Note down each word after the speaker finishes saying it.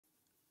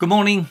Good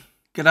morning,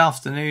 good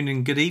afternoon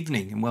and good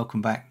evening, and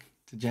welcome back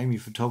to Jamie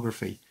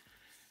Photography.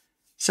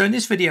 So in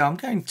this video I'm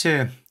going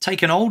to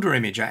take an older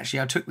image.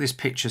 Actually, I took this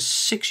picture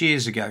 6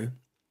 years ago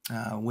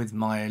with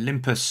my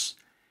Olympus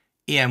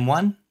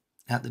EM1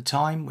 at the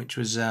time, which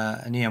was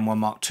an EM1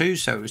 Mark II,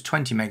 so it was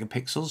 20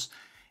 megapixels.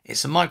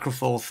 It's a micro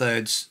four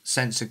thirds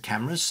sensor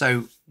camera,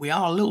 so we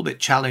are a little bit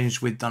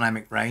challenged with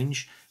dynamic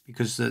range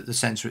because the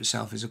sensor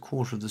itself is a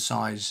quarter of the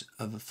size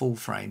of a full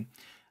frame.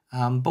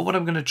 But what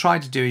I'm going to try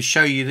to do is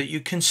show you that you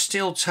can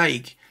still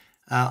take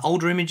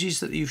older images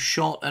that you've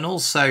shot, and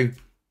also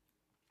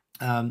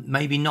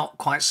maybe not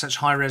quite such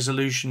high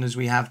resolution as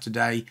we have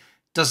today.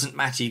 Doesn't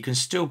matter, you can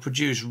still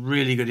produce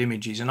really good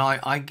images, and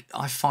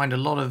I find a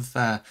lot of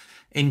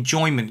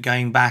enjoyment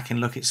going back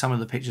and look at some of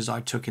the pictures I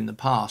took in the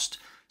past.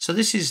 So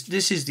this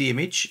is the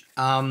image.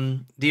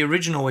 The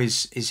original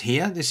is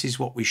here. This is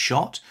what we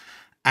shot,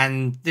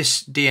 and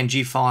this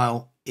DNG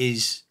file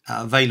is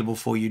available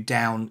for you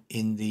down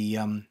in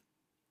the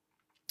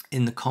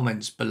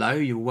comments below.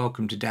 You're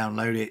welcome to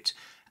download it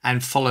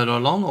and follow it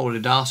along. All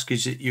I'd ask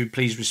is that you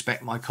please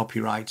respect my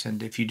copyright,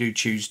 and if you do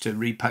choose to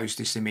repost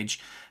this image,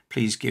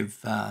 please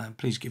give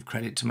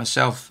credit to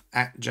myself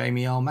at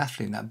Jamie R.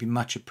 Mathlin. That'd be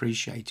much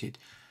appreciated.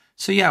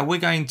 So yeah, we're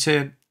going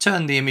to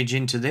turn the image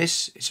into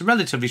this. It's a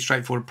relatively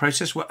straightforward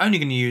process. We're only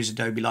going to use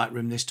Adobe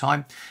Lightroom this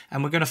time,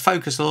 and we're going to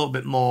focus a little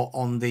bit more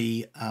on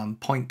the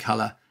point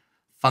color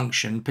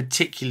function,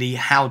 particularly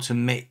how to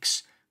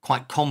mix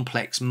quite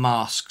complex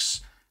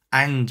masks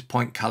and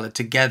point color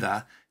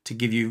together to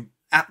give you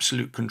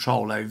absolute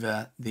control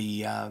over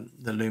the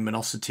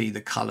luminosity, the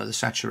color, the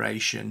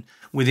saturation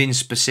within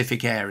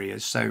specific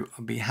areas. So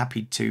I'll be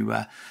happy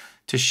to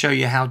show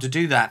you how to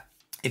do that.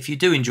 If you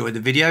do enjoy the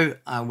video,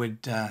 I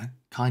would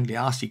kindly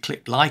ask you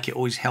click like. It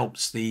always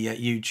helps the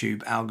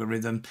YouTube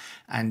algorithm.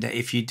 And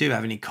if you do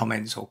have any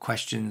comments or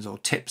questions or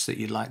tips that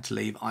you'd like to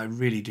leave, I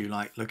really do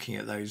like looking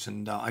at those,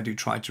 and I do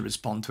try to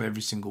respond to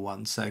every single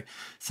one. So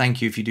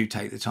thank you if you do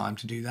take the time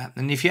to do that.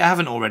 And if you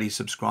haven't already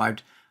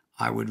subscribed,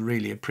 I would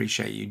really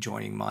appreciate you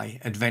joining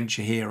my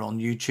adventure here on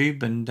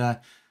YouTube and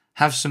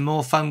have some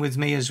more fun with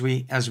me as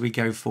we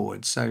go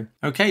forward. So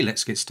okay,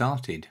 let's get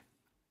started.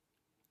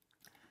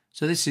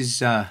 So this is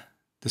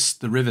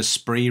the River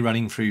Spree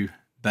running through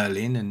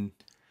Berlin, and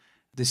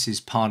this is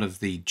part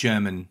of the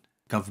German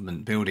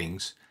government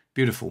buildings.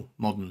 Beautiful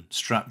modern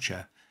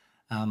structure.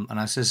 And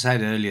as I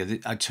said earlier,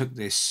 I took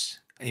this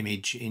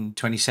image in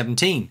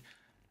 2017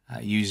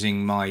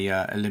 using my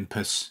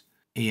Olympus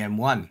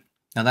EM1.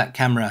 Now that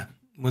camera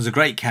was a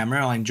great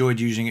camera. I enjoyed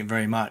using it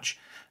very much,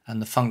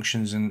 and the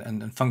functions and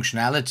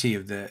functionality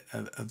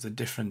of the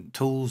different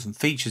tools and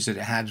features that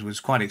it had was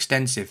quite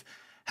extensive.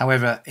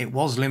 However, it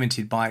was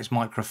limited by its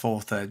micro four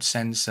thirds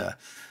sensor,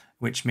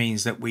 which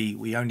means that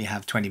we only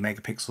have 20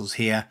 megapixels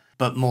here,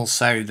 but more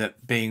so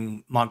that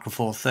being micro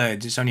four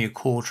thirds, it's only a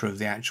quarter of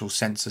the actual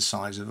sensor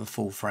size of a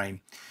full frame.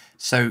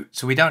 So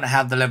we don't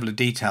have the level of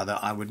detail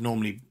that I would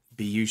normally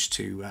be used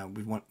to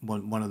with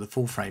one of the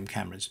full frame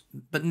cameras.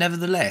 But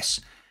nevertheless,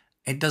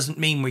 it doesn't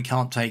mean we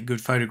can't take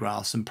good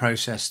photographs and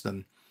process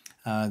them.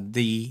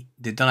 The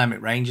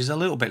dynamic range is a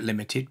little bit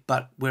limited,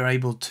 but we're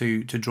able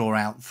to draw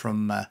out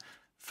from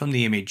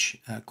the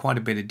image quite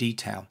a bit of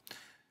detail.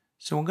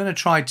 So I'm going to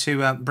try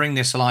to bring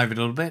this alive a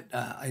little bit.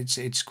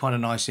 It's quite a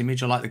nice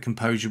image. I like the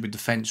composure with the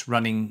fence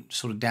running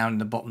sort of down in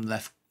the bottom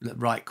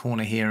right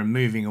corner here and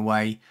moving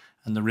away,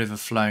 and the river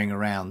flowing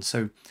around.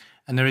 So,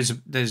 and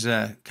there's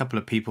a couple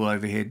of people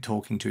over here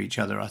talking to each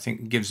other. I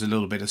think it gives a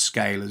little bit of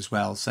scale as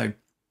well. So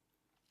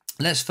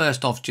let's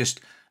first off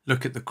just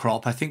look at the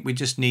crop. I think we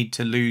just need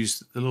to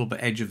lose a little bit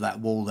edge of that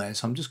wall there.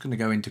 So I'm just going to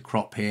go into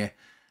crop here,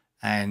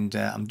 and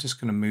I'm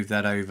just going to move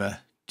that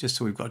over just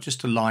so we've got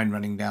just a line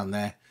running down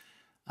there.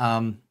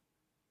 And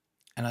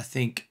I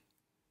think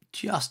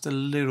just a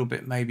little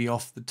bit maybe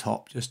off the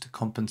top just to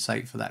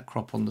compensate for that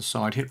crop on the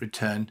side. Hit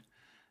return,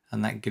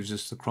 and that gives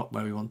us the crop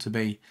where we want to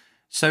be.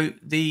 So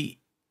the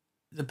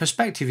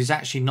perspective is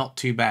actually not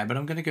too bad, but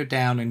I'm going to go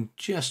down and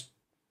just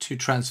to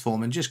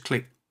transform and just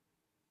click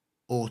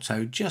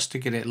auto just to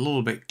get it a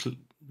little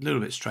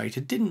bit straighter.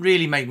 It didn't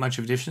really make much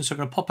of a difference, so I'm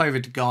going to pop over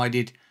to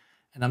guided,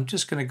 and I'm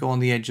just going to go on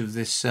the edge of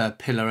this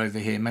pillar over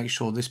here, make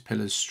sure this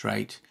pillar's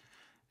straight,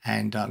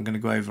 and I'm going to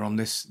go over on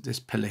this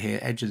pillar here,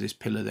 edge of this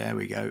pillar, there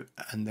we go,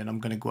 and then I'm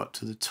going to go up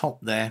to the top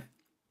there.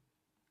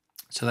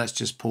 So that's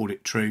just pulled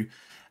it true,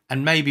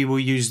 and maybe we'll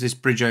use this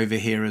bridge over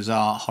here as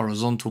our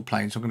horizontal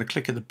plane. So I'm going to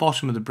click at the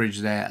bottom of the bridge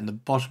there and the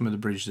bottom of the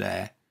bridge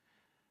there,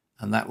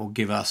 and that will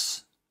give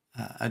us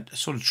a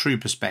sort of true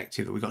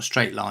perspective that we've got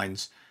straight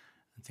lines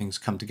and things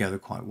come together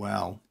quite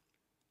well.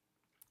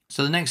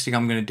 So the next thing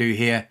I'm going to do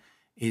here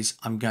is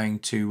I'm going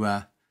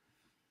to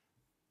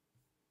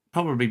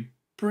probably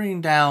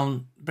bring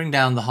down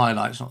the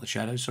highlights, not the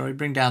shadows, sorry,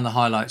 bring down the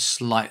highlights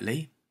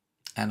slightly,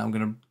 and I'm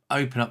going to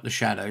open up the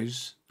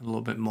shadows a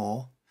little bit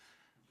more.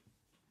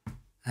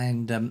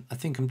 And I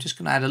think I'm just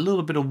going to add a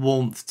little bit of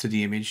warmth to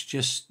the image,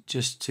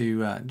 just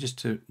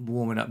to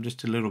warm it up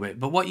just a little bit.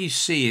 But what you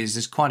see is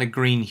there's quite a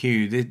green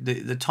hue.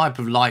 The type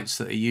of lights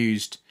that are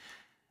used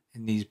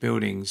in these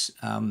buildings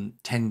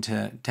tend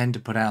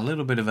to put out a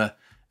little bit of a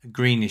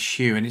greenish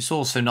hue, and it's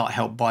also not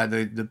helped by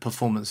the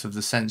performance of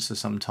the sensor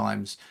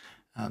sometimes.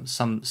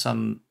 Some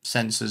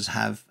sensors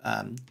have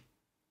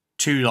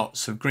 2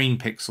 lots of green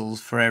pixels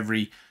for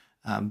every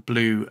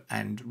blue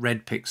and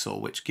red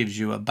pixel, which gives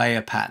you a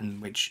Bayer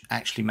pattern, which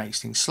actually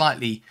makes things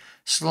slightly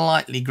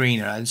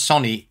greener. And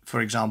Sony,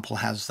 for example,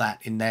 has that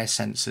in their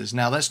sensors.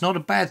 Now, that's not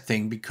a bad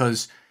thing,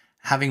 because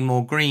having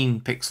more green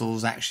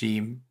pixels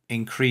actually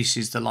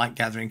increases the light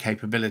gathering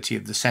capability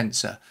of the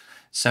sensor.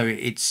 So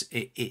it's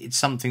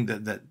something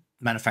that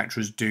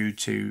manufacturers do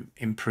to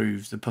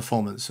improve the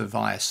performance of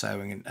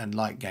ISO and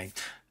light gain.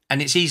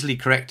 And it's easily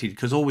corrected,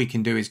 because all we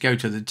can do is go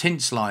to the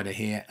tint slider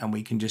here, and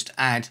we can just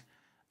add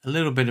a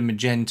little bit of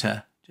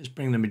magenta. Just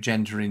bring the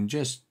magenta in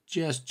just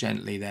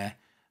gently there,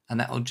 and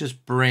that will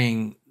just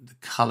bring the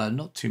color,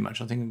 not too much.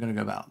 I think I'm going to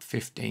go about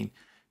 15.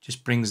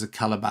 Just brings the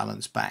color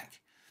balance back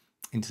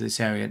into this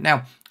area.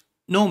 Now,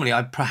 normally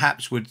I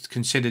perhaps would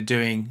consider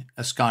doing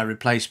a sky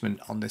replacement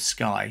on this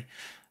sky.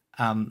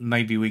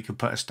 Maybe we could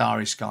put a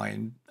starry sky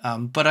in,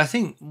 but I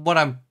think what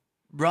I'd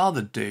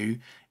rather do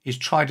is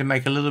try to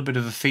make a little bit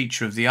of a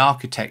feature of the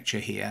architecture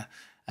here,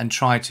 and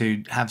try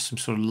to have some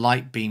sort of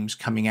light beams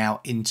coming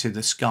out into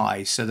the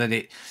sky, so that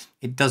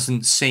it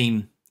doesn't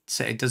seem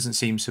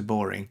so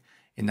boring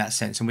in that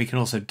sense. And we can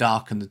also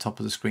darken the top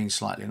of the screen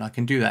slightly, and I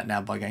can do that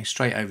now by going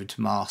straight over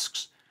to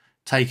masks,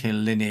 taking a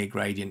linear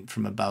gradient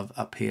from above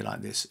up here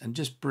like this, and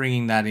just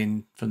bringing that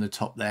in from the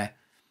top there,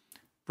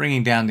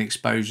 bringing down the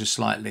exposure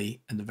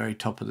slightly at the very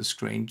top of the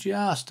screen,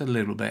 just a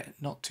little bit,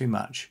 not too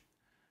much.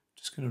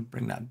 Just going to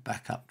bring that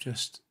back up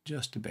just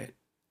a bit.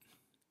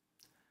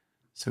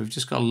 So we've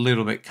just got a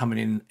little bit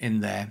coming in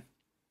there.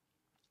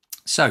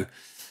 So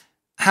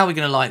how are we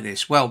going to light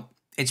this? Well,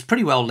 it's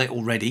pretty well lit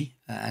already,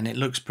 and it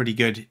looks pretty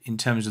good in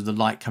terms of the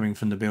light coming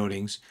from the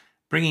buildings.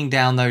 Bringing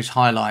down those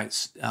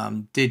highlights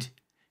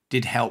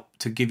did help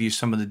to give you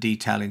some of the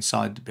detail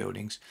inside the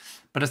buildings.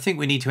 But I think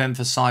we need to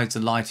emphasize the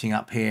lighting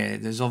up here.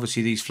 There's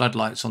obviously these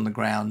floodlights on the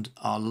ground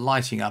are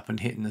lighting up and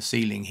hitting the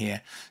ceiling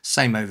here.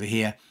 Same over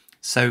here.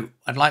 So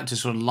I'd like to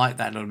sort of light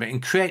that a little bit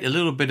and create a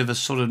little bit of a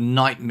sort of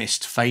night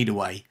mist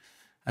fadeaway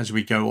as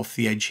we go off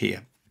the edge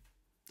here.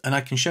 And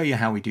I can show you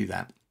how we do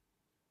that.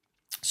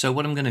 So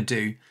what I'm going to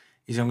do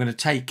is I'm going to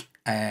take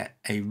a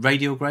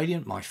radial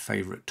gradient, my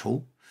favorite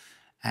tool,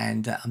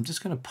 and I'm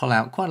just going to pull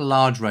out quite a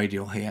large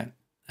radial here,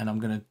 and I'm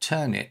going to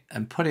turn it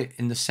and put it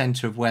in the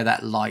center of where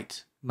that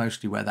light,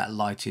 mostly where that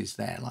light is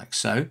there, like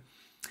so.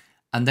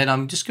 And then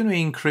I'm just going to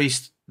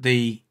increase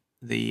the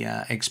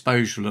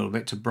exposure a little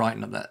bit to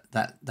brighten up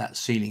that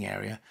ceiling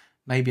area.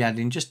 Maybe add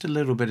in just a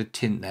little bit of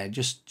tint there,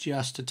 just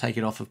to take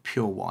it off of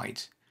pure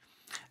white.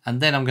 And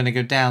then I'm going to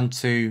go down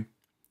to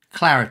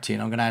clarity,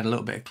 and I'm going to add a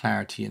little bit of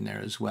clarity in there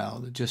as well.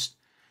 That just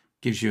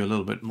gives you a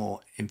little bit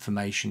more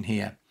information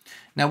here.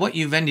 Now, what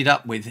you've ended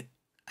up with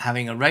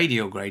having a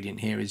radial gradient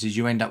here is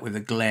you end up with a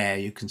glare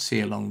you can see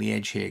along the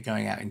edge here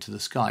going out into the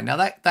sky. Now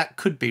that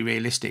could be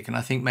realistic, and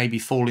I think maybe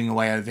falling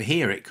away over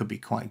here it could be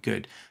quite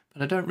good,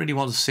 but I don't really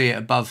want to see it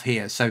above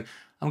here. So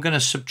I'm going to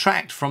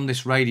subtract from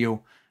this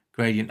radial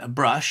gradient a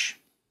brush.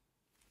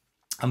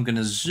 I'm going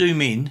to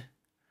zoom in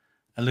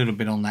a little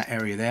bit on that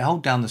area there.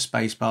 Hold down the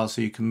space bar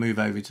so you can move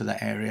over to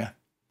that area.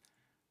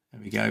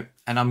 There we go.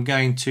 And I'm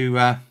going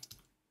to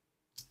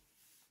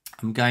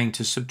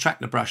subtract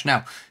the brush.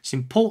 Now, it's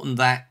important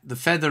that the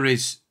feather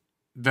is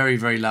very,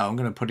 very low. I'm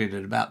going to put it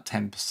at about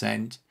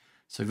 10%.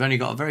 So we've only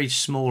got a very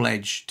small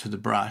edge to the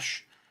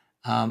brush,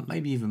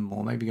 maybe even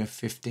more, maybe go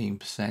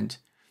 15%.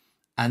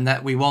 And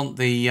that we want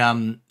the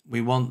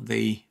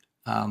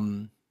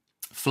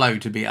flow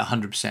to be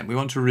 100%. We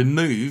want to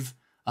remove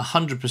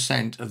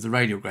 100% of the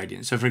radial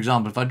gradient. So for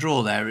example, if I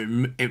draw there,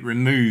 it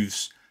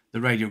removes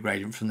the radial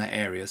gradient from that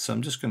area. So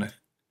I'm just going to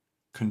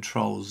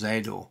Control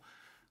Z or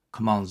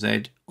Command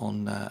Z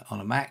on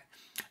a Mac.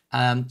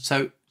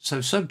 So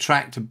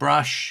subtract a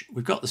brush.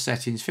 We've got the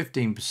settings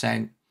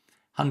 15%,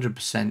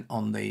 100%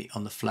 on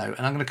the flow,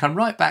 and I'm going to come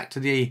right back to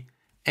the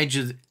edge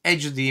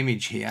of the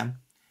image here,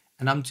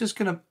 and I'm just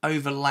going to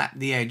overlap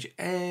the edge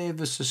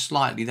ever so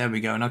slightly. There we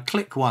go, and I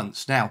click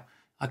once. Now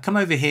I come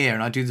over here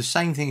and I do the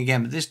same thing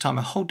again, but this time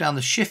I hold down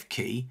the Shift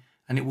key,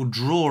 and it will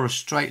draw a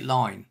straight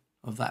line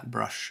of that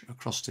brush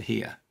across to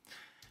here.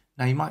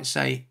 Now you might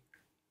say,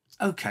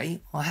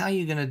 okay, well, how are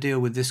you going to deal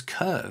with this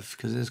curve?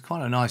 Because there's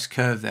quite a nice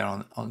curve there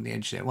on the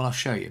edge there. Well, I'll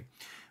show you.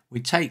 We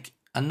take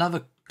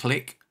another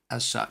click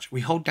as such.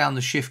 We hold down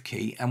the Shift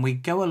key and we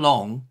go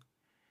along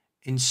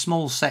in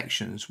small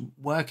sections,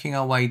 working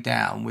our way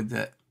down with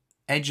the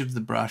edge of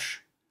the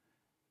brush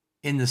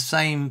in the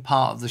same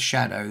part of the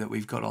shadow that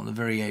we've got on the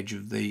very edge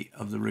of the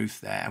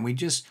roof there. And we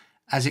just,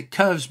 as it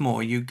curves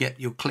more, you get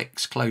your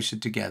clicks closer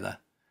together,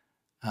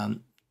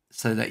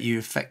 so that you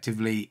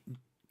effectively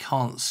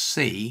cannot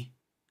see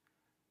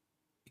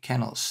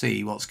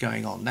what's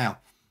going on. Now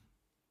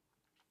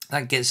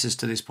that gets us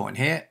to this point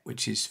here,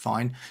 which is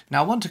fine.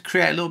 Now I want to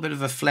create a little bit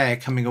of a flare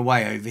coming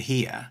away over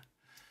here.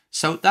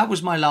 So that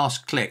was my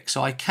last click.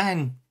 So I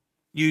can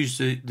use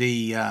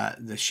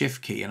the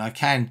Shift key, and I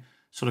can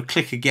sort of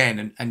click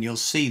again and you'll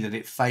see that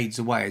it fades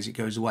away as it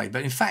goes away.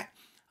 But in fact,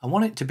 I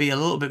want it to be a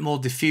little bit more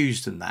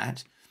diffused than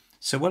that.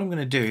 So what I'm going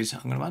to do is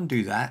I'm going to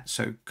undo that.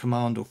 So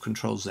Command or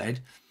Control Z.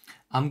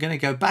 I'm going to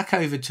go back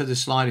over to the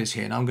sliders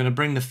here and I'm going to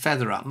bring the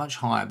feather up much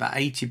higher, about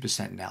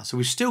 80% now. So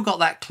we've still got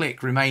that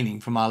click remaining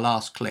from our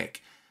last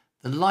click.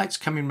 The light's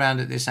coming round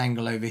at this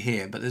angle over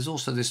here, but there's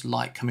also this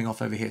light coming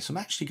off over here. So I'm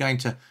actually going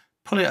to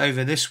pull it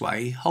over this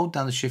way, hold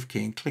down the Shift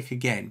key and click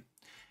again.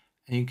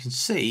 And you can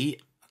see,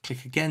 I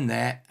click again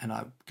there and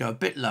I go a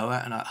bit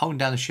lower and I hold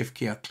down the Shift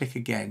key, I click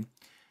again.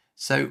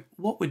 So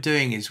what we're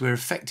doing is we're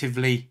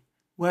effectively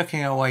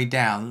working our way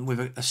down with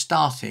a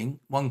starting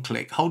one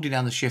click, holding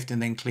down the Shift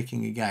and then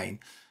clicking again.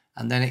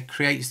 And then it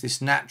creates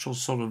this natural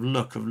sort of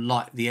look of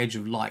light, the edge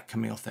of light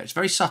coming off there. It's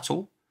very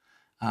subtle,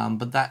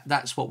 but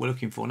that's what we're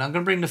looking for. Now I'm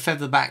going to bring the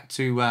feather back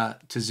to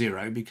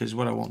 0 because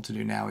what I want to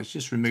do now is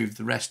just remove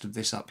the rest of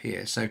this up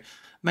here. So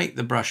make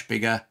the brush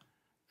bigger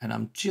and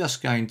I'm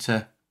just going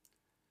to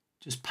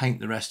just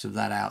paint the rest of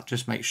that out.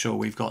 Just make sure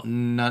we've got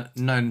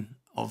none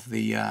of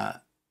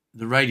the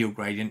radial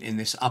gradient in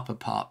this upper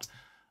part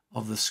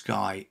of the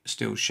sky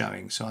still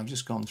showing. So I've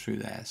just gone through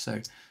there.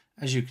 So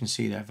as you can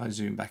see there, if I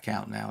zoom back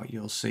out now,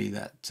 you'll see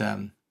that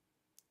there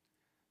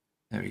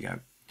we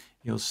go.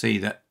 You'll see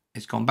that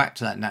it's gone back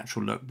to that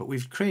natural look, but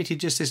we've created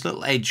just this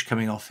little edge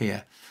coming off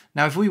here.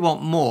 Now if we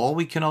want more,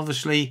 we can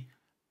obviously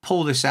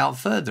pull this out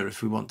further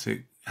if we want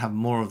to have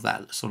more of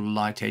that sort of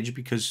light edge,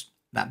 because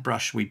that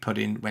brush we put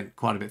in went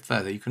quite a bit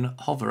further. You can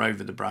hover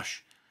over the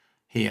brush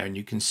here and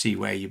you can see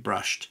where you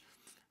brushed.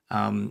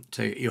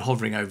 So you're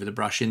hovering over the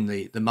brush in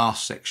the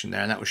mask section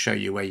there, and that will show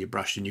you where you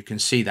brushed, and you can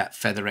see that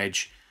feather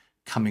edge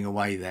coming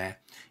away there.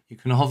 You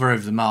can hover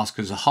over the mask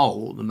as a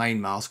whole, the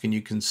main mask, and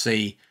you can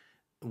see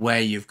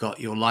where you've got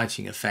your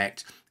lighting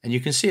effect. And you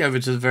can see over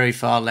to the very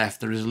far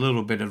left there is a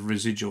little bit of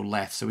residual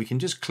left, so we can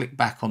just click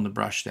back on the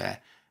brush there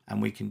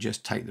and we can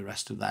just take the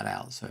rest of that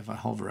out. So if I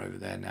hover over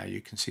there now, you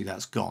can see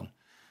that's gone.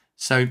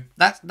 So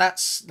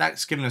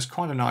that's given us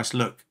quite a nice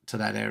look to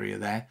that area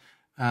there.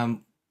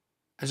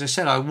 As I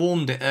said, I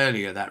warmed it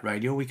earlier, that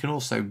radial. We can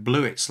also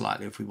blue it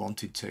slightly if we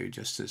wanted to,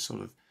 just to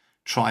sort of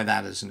try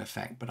that as an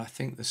effect. But I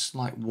think the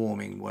slight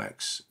warming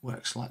works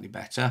slightly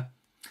better.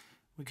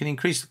 We can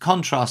increase the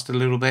contrast a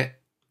little bit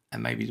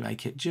and maybe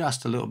make it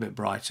just a little bit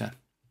brighter.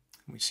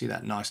 We see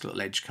that nice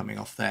little edge coming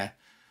off there.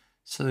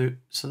 So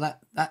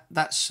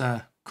that's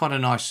quite a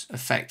nice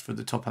effect for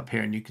the top up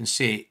here, and you can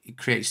see it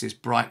creates this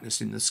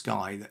brightness in the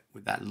sky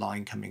with that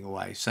line coming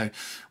away. So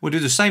we'll do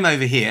the same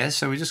over here.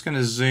 So we're just going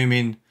to zoom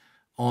in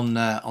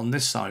on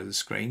this side of the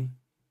screen.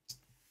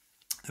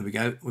 There we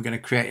go. We're going to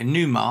create a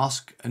new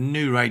mask, a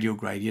new radial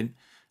gradient,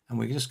 and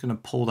we're just going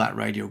to pull that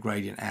radial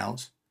gradient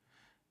out,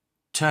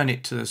 turn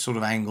it to the sort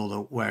of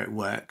angle where it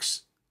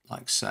works,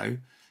 like so.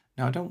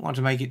 Now I don't want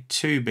to make it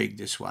too big,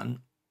 this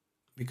one,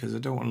 because I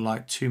don't want to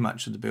light too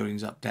much of the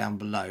buildings up down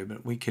below,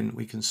 but we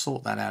can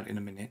sort that out in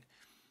a minute.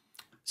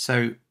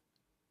 So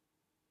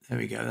there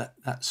we go.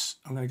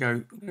 I'm going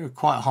to go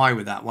quite high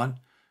with that one.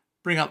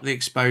 Bring up the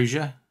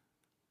exposure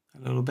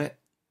a little bit.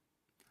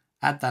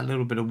 Add that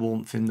little bit of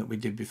warmth in that we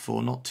did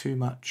before, not too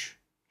much,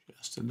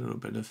 just a little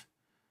bit of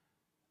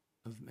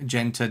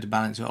magenta to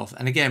balance it off.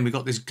 And again, we've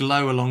got this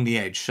glow along the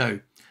edge.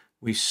 So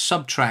we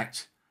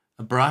subtract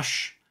a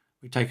brush.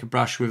 We take a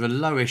brush with a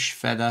lowish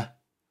feather,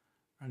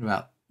 around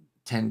about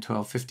 10,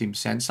 12,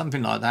 15%,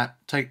 something like that.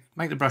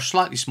 Make the brush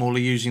slightly smaller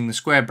using the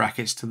square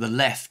brackets to the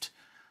left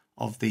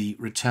of the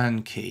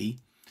return key.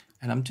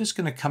 And I'm just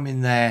going to come in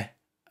there.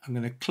 I'm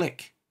going to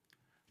click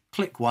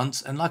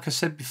once, and like I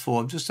said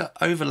before, just to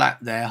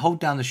overlap there,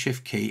 hold down the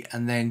Shift key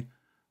and then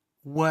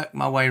work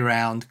my way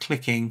around,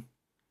 clicking,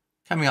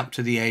 coming up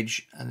to the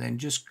edge and then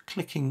just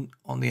clicking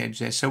on the edge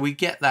there. So we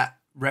get that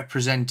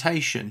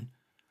representation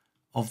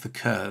of the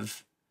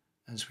curve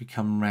as we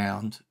come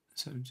round.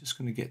 So I'm just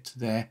going to get to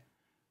there,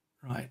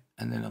 right,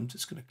 and then I'm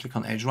just going to click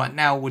on the edge. Right,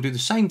 now we'll do the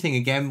same thing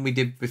again we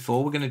did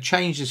before. We're going to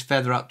change this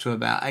feather up to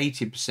about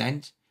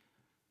 80%,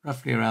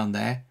 roughly around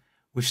there.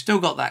 We've still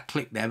got that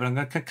click there, but I'm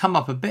going to come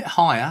up a bit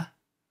higher,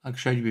 like I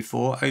showed you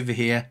before, over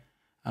here.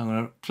 I'm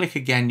going to click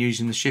again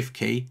using the Shift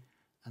key,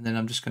 and then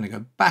I'm just going to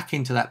go back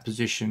into that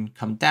position,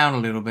 come down a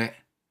little bit,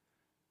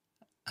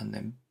 and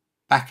then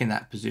back in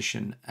that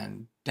position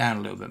and down a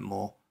little bit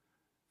more.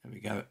 There we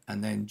go,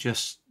 and then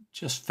just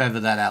feather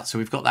that out. So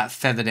we've got that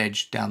feathered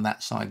edge down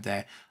that side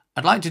there.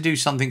 I'd like to do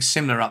something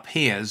similar up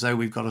here, as though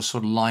we've got a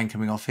sort of line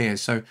coming off here.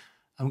 So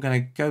I'm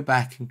going to go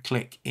back and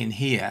click in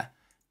here,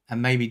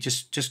 and maybe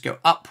just go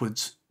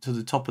upwards to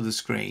the top of the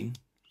screen.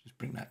 Just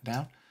bring that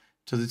down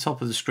to the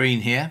top of the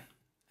screen here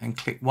and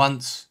click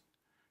once,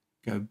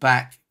 go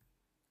back,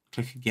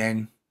 click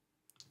again,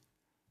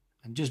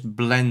 and just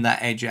blend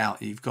that edge out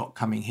that you've got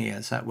coming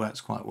here. So that works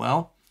quite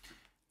well.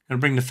 I'm going to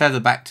bring the feather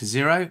back to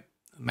 0,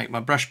 make my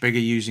brush bigger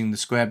using the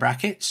square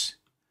brackets,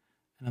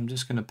 and I'm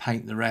just going to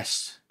paint the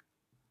rest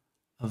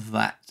of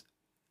that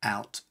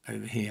out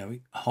over here.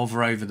 We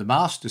hover over the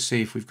mask to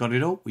see if we've got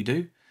it all. We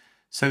do.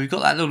 So we've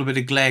got that little bit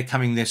of glare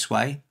coming this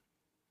way.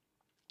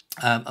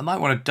 I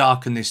might want to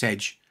darken this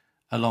edge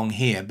along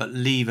here, but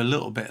leave a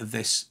little bit of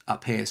this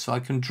up here. So I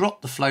can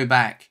drop the flow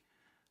back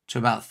to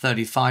about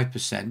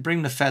 35%,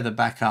 bring the feather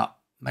back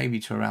up maybe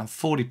to around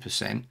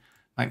 40%,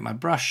 make my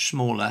brush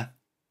smaller,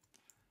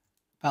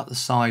 about the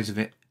size of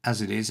it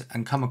as it is,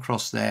 and come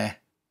across there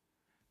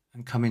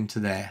and come into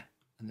there,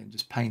 and then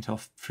just paint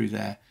off through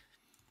there.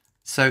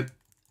 So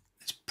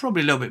it's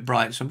probably a little bit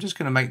bright, so I'm just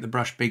going to make the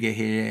brush bigger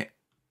here,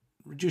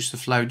 reduce the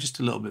flow just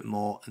a little bit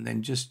more, and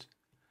then just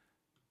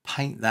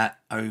paint that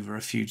over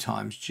a few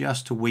times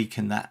just to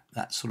weaken that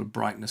sort of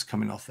brightness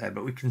coming off there.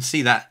 But we can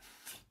see that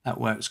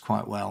works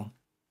quite well,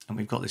 and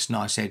we've got this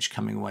nice edge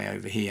coming away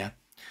over here.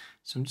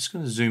 So I'm just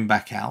going to zoom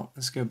back out.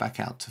 Let's go back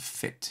out to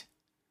fit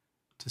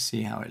to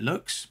see how it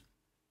looks.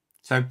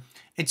 So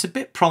it's a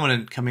bit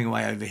prominent coming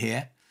away over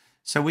here.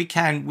 So we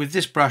can, with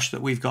this brush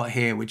that we've got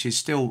here, which is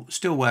still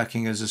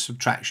working as a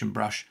subtraction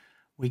brush,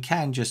 we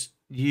can just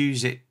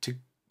use it to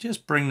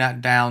just bring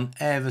that down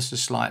ever so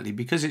slightly.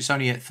 Because it's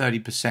only at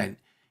 30%,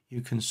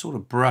 you can sort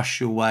of brush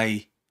your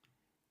way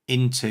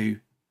into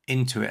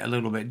it a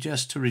little bit,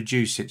 just to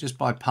reduce it. Just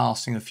by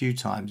passing a few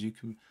times, you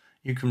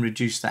can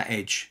reduce that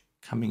edge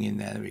coming in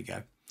there. There we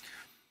go.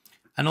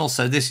 And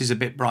also this is a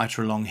bit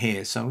brighter along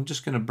here, so I'm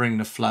just going to bring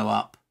the flow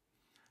up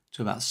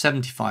to about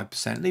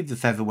 75%, leave the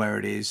feather where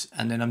it is,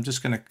 and then I'm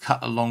just going to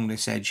cut along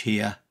this edge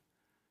here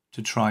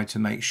to try to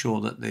make sure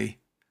that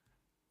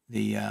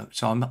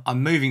so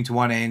I'm moving to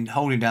one end,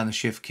 holding down the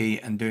shift key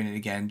and doing it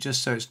again,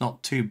 just so it's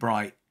not too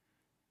bright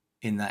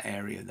in that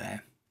area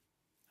there.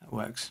 That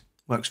works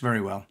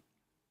very well.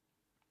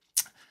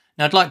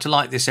 Now I'd like to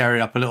light this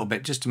area up a little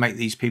bit just to make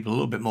these people a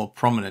little bit more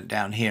prominent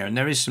down here, and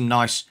there is some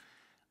nice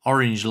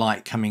orange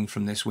light coming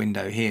from this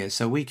window here,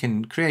 so we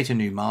can create a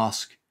new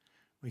mask.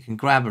 We can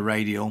grab a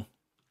radial,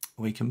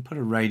 we can put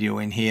a radial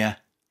in here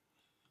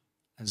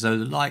as though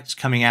the light's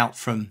coming out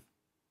from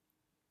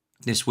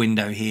this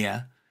window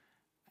here,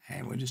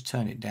 and we'll just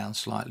turn it down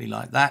slightly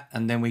like that,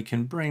 and then we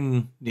can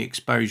bring the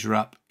exposure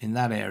up in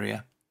that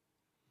area,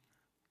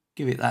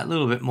 give it that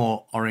little bit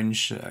more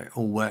orange so it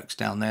all works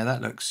down there.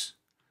 That looks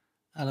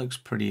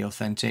pretty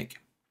authentic.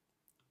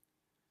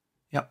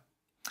 Yep.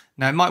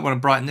 Now I might want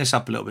to brighten this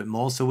up a little bit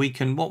more, so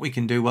what we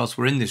can do whilst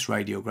we're in this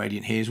radial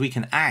gradient here is we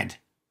can add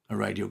a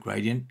radial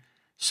gradient,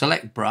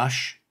 select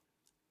brush,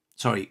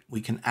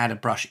 we can add a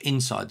brush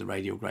inside the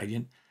radial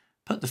gradient,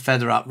 put the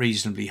feather up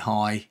reasonably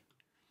high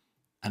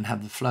and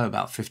have the flow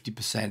about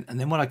 50%, and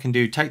then what I can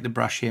do, take the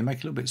brush here, make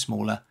it a little bit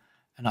smaller,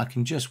 and I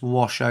can just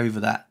wash over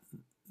that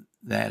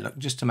there, look,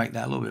 just to make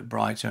that a little bit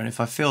brighter. And if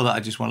I feel that I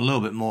just want a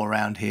little bit more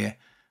around here,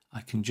 I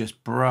can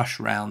just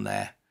brush around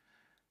there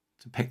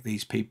to pick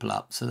these people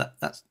up. So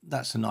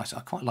that's a nice,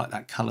 I quite like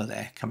that colour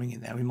there coming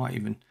in there. We might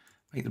even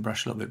make the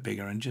brush a little bit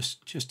bigger and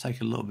just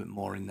take a little bit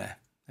more in there.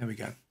 There we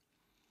go.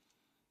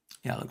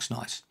 Yeah, it looks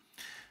nice.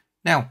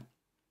 Now,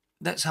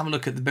 let's have a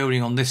look at the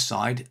building on this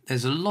side.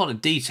 There's a lot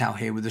of detail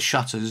here with the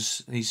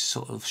shutters, these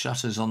sort of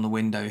shutters on the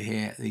window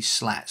here, these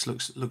slats.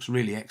 Looks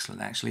really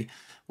excellent, actually.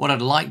 What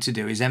I'd like to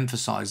do is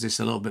emphasize this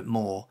a little bit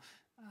more,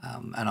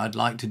 and I'd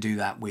like to do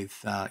that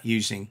with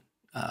using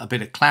a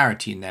bit of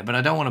clarity in there, but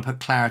I don't want to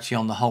put clarity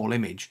on the whole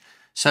image.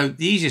 So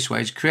the easiest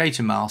way is create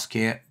a mask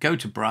here, go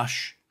to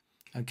brush,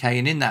 okay,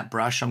 and in that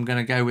brush I'm going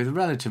to go with a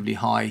relatively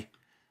high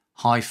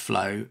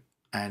flow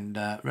and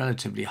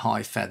relatively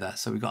high feather.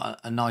 So we've got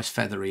a nice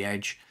feathery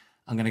edge.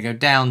 I'm going to go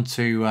down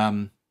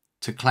to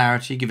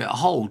clarity, give it a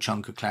whole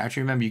chunk of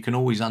clarity. Remember, you can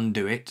always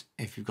undo it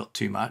if you've got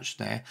too much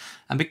there.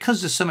 And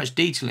because there's so much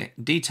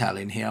detail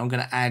in here, I'm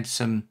going to add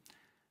some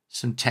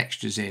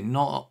textures in,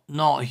 not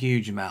a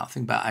huge amount, I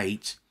think about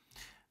 8.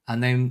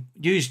 And then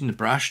using the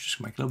brush,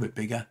 just make it a little bit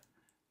bigger,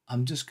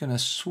 I'm just going to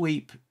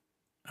sweep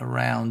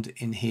around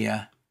in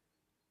here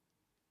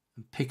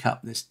and pick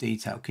up this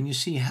detail. Can you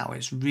see how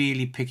it's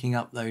really picking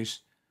up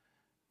those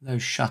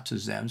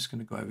shutters there? I'm just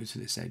going to go over to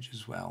this edge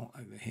as well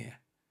over here.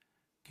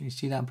 Can you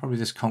see that? Probably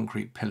this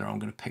concrete pillar, I'm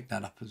going to pick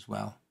that up as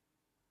well.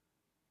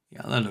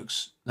 Yeah, that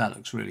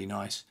looks really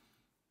nice.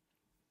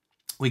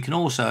 We can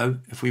also,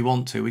 if we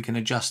want to, we can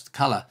adjust the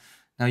color.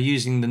 Now,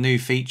 using the new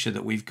feature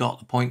that we've got,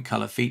 the point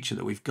color feature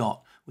that we've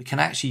got, we can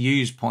actually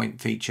use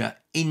point feature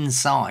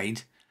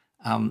inside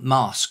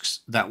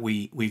masks that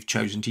we've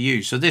chosen to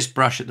use. So this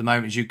brush at the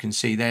moment, as you can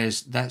see,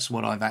 that's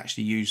what I've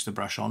actually used the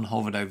brush on,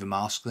 hovered over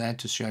mask there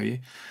to show you.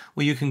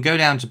 Well, you can go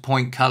down to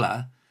point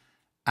color,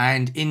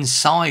 and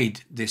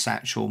inside this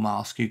actual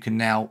mask, you can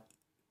now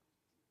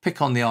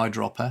pick on the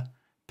eyedropper,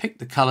 pick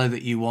the color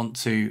that you want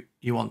to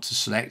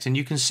select, and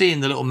you can see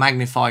in the little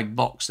magnified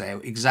box there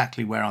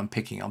exactly where I'm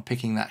picking. I'm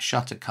picking that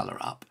shutter color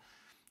up.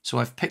 So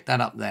I've picked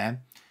that up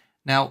there.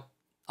 Now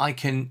I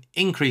can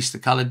increase the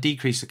color,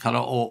 decrease the color,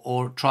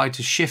 or try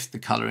to shift the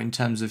color in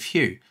terms of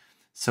hue.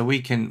 So we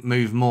can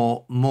move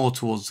more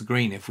towards the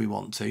green if we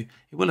want to.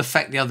 It will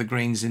affect the other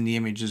greens in the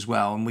image as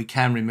well, and we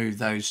can remove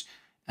those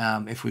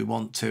if we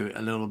want to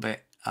a little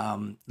bit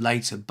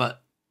later.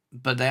 But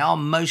they are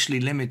mostly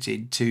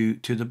limited to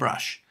the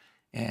brush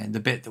and the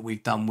bit that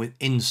we've done with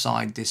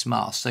inside this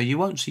mask. So you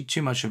won't see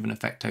too much of an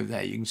effect over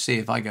there. You can see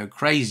if I go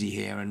crazy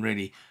here and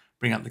really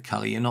bring up the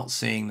color, you're not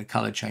seeing the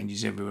color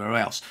changes everywhere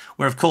else.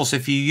 Where of course,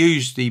 if you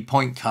use the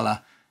point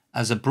color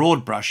as a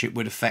broad brush, it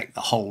would affect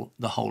the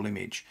whole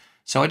image.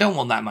 So I don't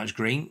want that much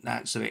green.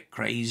 That's a bit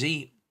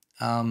crazy.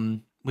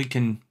 We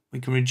can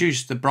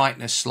reduce the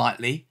brightness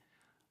slightly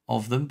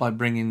of them by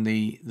bringing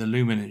the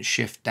luminance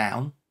shift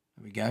down.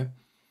 There we go,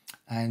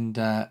 and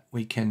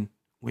we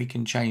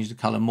can change the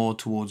color more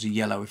towards a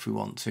yellow if we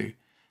want to.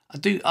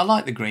 I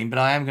like the green, but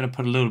I am going to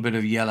put a little bit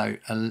of yellow,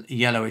 a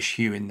yellowish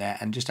hue in there,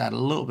 and just add a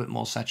little bit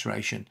more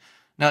saturation.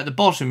 Now at the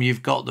bottom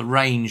you've got the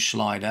range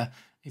slider.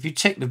 If you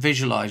tick the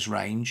visualize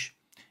range,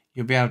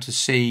 you'll be able to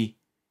see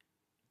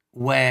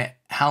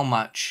how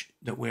much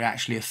that we're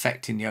actually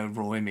affecting the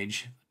overall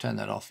image. Turn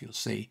that off, you'll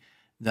see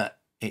that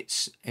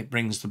it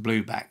brings the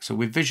blue back. So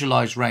with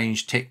visualize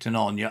range ticked and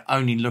on, you're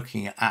only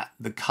looking at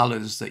the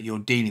colors that you're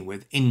dealing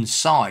with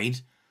inside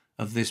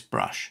of this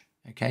brush.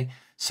 Okay,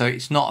 so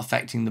it's not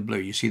affecting the blue.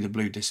 You see the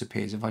blue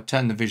disappears. If I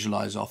turn the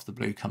visualize off, the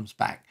blue comes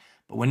back,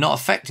 but we're not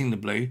affecting the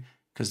blue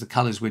because the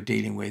colors we're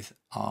dealing with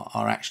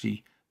are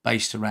actually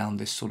based around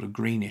this sort of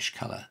greenish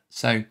color.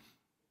 So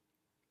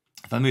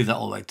if I move that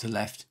all the way to the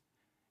left,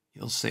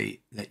 you'll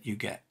see that you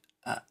get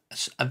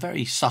a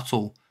very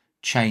subtle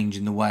change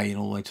in the way, and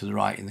all the way to the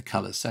right in the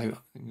colors. So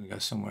I'm going to go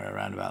somewhere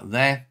around about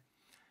there.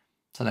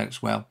 So that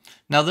looks well.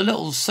 Now the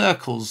little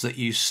circles that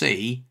you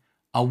see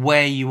are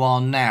where you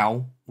are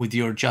now with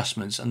your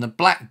adjustments, and the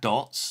black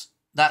dots,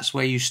 that's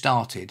where you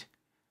started.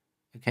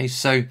 Okay,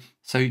 so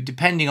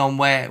depending on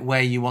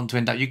where you want to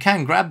end up, you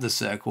can grab the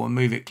circle and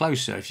move it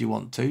closer if you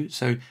want to.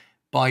 So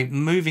by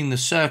moving the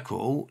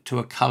circle to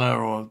a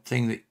color or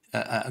thing that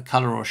a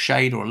color or a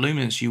shade or a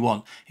luminance you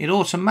want, it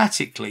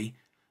automatically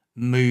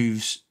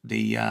moves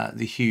the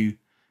hue,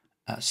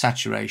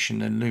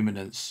 saturation and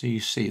luminance. So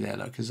you see there,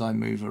 look, as I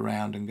move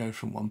around and go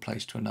from one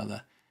place to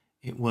another,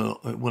 it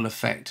will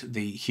affect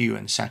the hue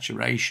and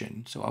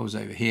saturation. So I was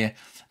over here,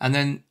 and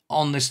then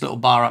on this little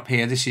bar up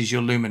here, this is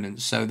your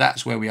luminance. So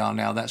that's where we are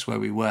now, that's where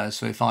we were.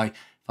 So if I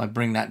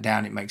bring that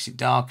down, it makes it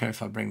darker.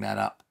 If I bring that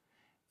up,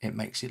 it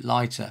makes it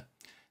lighter.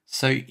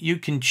 So you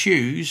can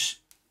choose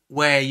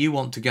where you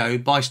want to go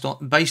based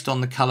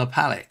on the color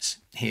palettes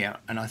here,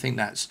 and I think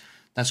that's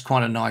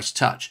quite a nice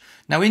touch.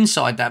 Now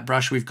inside that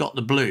brush we've got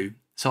the blue,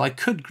 so I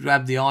could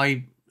grab the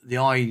eye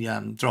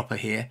dropper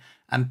here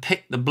and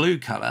pick the blue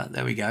color.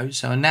 There we go.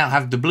 So I now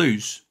have the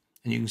blues,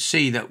 and you can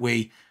see that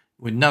with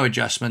no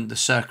adjustment, the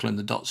circle and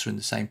the dots are in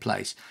the same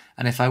place.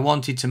 And if I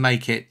wanted to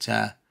make it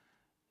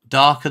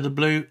darker, the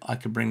blue, I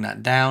could bring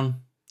that down,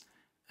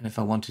 and if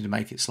I wanted to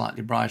make it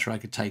slightly brighter, I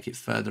could take it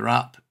further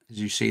up. As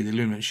you see, the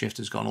luminance shift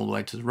has gone all the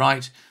way to the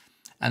right,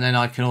 and then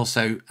I can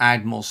also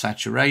add more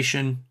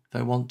saturation if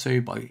I want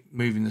to by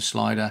moving the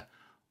slider,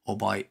 or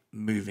by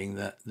moving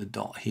the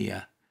dot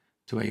here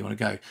to where you want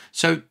to go.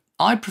 So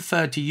I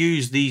prefer to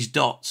use these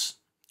dots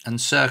and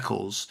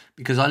circles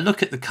because I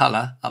look at the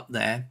color up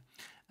there,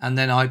 and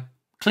then I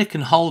click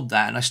and hold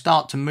that, and I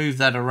start to move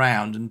that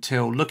around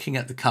until looking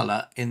at the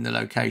color in the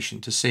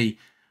location to see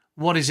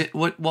what is it,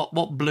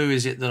 what blue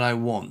is it that I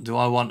want. Do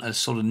I want a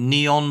sort of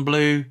neon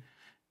blue?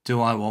 Do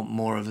I want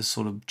more of a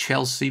sort of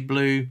Chelsea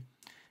blue?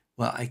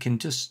 Well, I can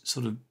just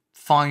sort of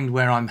find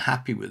where I'm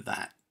happy with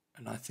that,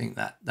 and I think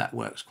that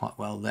works quite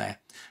well there.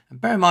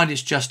 And bear in mind,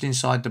 it's just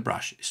inside the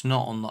brush. It's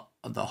not on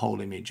the whole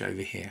image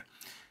over here.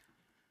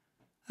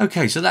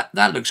 Okay, so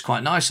that looks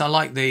quite nice. I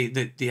like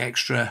the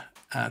extra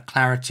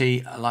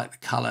clarity. I like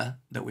the color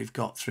that we've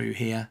got through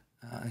here.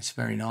 It's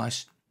very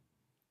nice.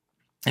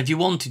 If you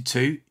wanted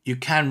to, you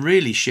can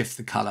really shift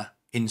the color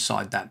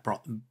inside that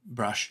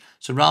brush.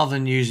 So rather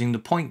than using the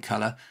point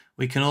color,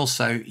 we can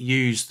also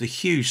use the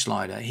hue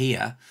slider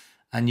here,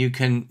 and you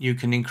can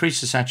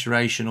increase the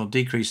saturation or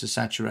decrease the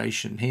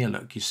saturation here.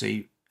 Look, you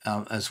see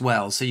as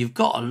well. So you've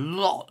got a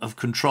lot of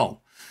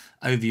control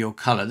over your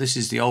color. This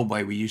is the old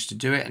way we used to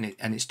do it,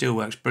 and it still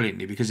works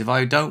brilliantly, because if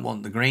I don't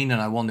want the green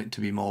and I want it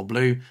to be more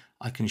blue,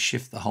 I can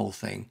shift the whole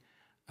thing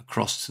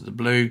across to the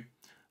blue,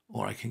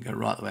 or I can go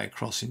right the way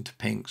across into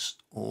pinks,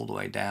 all the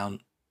way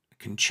down.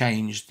 Can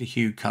change the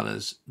hue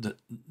colors,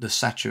 the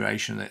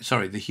saturation,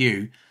 sorry, the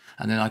hue,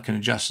 and then I can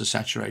adjust the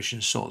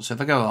saturation sort. So if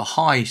I go a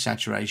high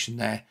saturation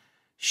there,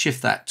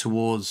 shift that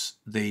towards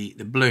the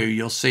blue,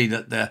 you'll see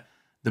that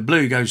the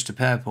blue goes to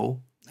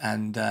purple,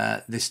 and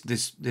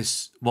this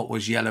what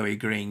was yellowy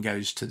green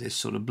goes to this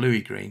sort of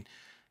bluey green.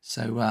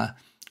 So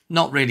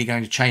not really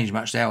going to change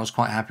much there. I was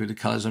quite happy with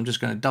the colors. I'm just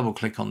going to double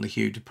click on the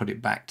hue to put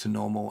it back to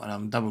normal, and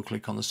I'm double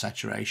click on the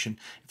saturation.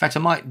 In fact,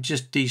 I might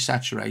just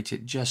desaturate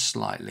it just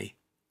slightly.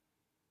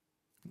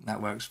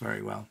 That works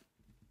very well.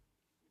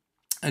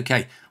 Okay,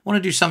 I want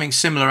to do something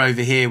similar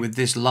over here with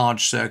this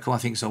large circle. I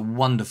think it's a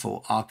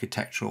wonderful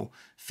architectural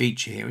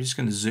feature here. We're just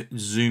going to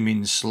zoom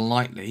in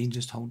slightly.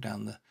 Just hold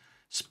down the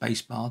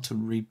space bar to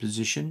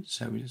reposition.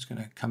 So we're just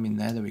going to come in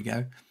there. There we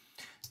go.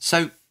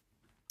 So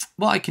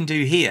what I can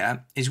do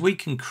here is we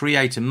can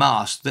create a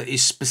mask that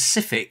is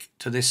specific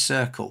to this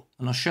circle.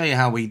 And I'll show you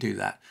how we do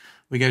that.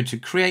 We go to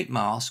Create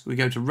Mask. We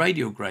go to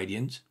Radial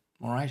Gradient.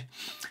 All right.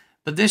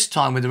 But this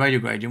time with the radial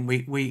gradient,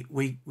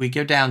 we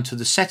go down to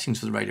the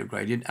settings for the radial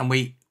gradient, and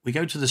we we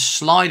go to the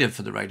slider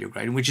for the radial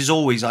gradient, which is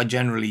always, I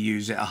generally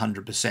use it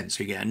 100%,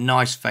 so you get a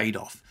nice fade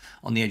off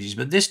on the edges.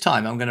 But this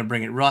time I'm going to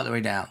bring it right the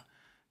way down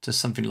to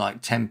something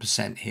like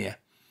 10% here.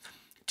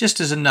 Just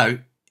as a note,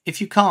 if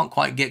you can't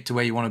quite get to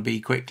where you want to be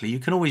quickly, you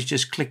can always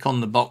just click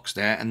on the box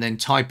there and then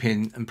type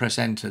in and press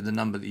enter the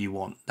number that you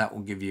want. That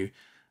will give you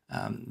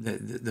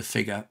the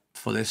figure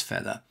for this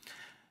feather.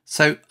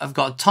 So I've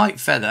got a tight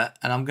feather,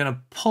 and I'm going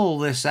to pull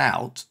this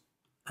out,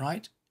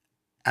 right,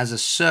 as a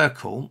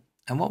circle.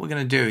 And what we're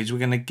going to do is we're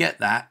going to get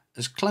that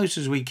as close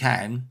as we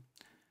can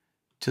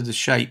to the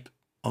shape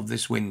of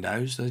this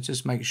window. So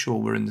just make sure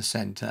we're in the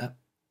center.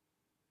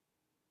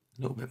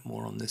 A little bit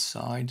more on this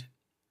side.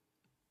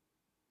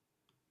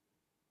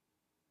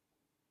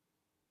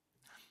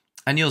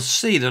 And you'll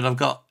see that I've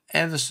got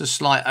ever so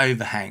slight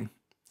overhang.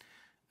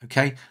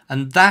 Okay,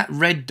 and that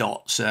red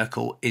dot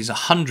circle is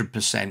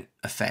 100%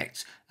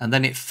 effect, and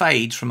then it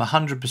fades from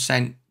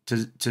 100% to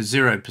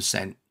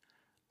 0%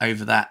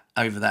 over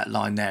that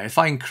line there. If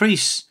I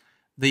increase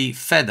the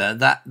feather,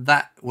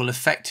 that will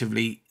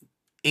effectively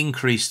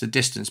increase the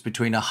distance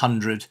between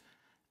 100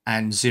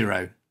 and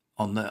 0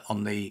 on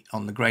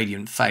the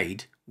gradient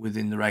fade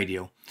within the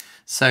radial.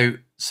 So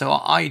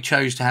I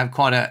chose to have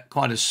quite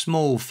a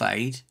small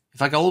fade.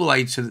 If I go all the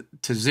way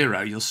to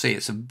 0, you'll see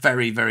it's a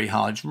very, very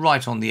hard, it's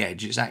right on the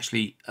edge. It's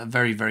actually a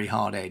very, very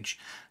hard edge,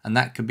 and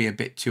that could be a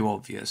bit too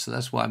obvious. So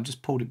that's why I've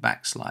just pulled it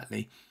back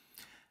slightly.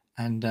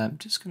 And I'm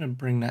just going to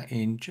bring that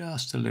in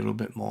just a little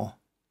bit more,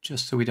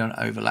 just so we don't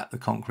overlap the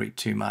concrete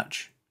too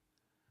much.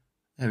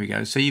 There we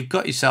go. So you've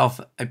got yourself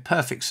a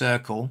perfect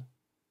circle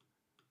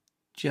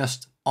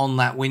just on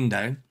that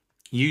window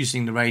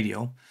using the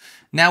radial.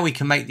 Now we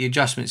can make the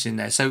adjustments in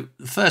there. So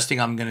the first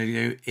thing I'm going to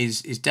do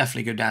is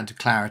definitely go down to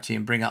clarity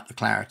and bring up the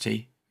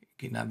clarity.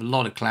 You can have a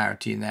lot of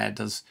clarity in there.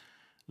 It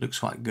looks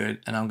quite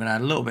good. And I'm going to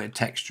add a little bit of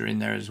texture in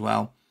there as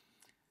well.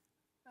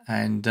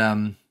 And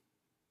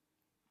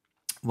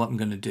what I'm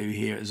going to do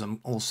here is I'm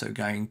also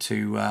going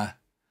to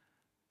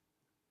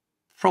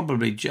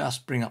probably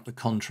just bring up the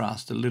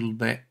contrast a little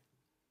bit,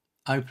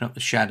 open up the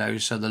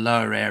shadows so the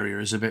lower area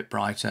is a bit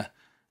brighter,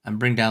 and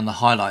bring down the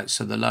highlights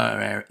so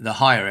the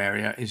higher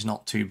area is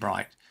not too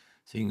bright.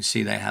 So you can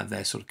see they have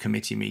their sort of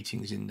committee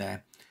meetings in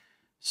there.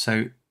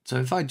 So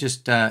if I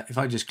just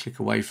click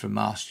away from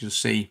masks, you'll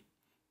see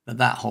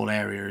that whole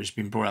area has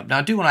been brought up. Now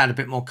I do want to add a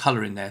bit more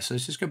color in there, so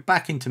let's just go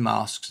back into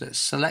masks. Let's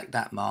select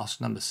that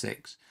mask, number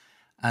 6,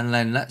 and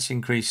then let's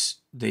increase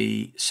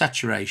the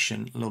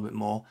saturation a little bit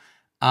more,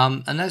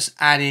 and let's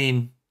add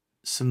in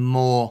some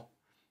more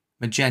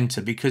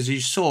magenta, because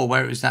you saw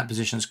where it was that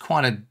position, it's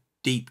quite a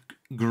deep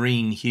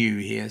green hue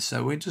here.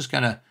 So we're just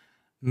going to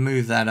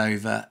move that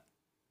over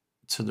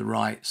to the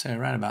right, say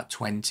around about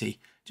 20,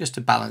 just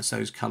to balance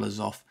those colors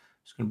off.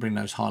 Just going to bring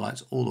those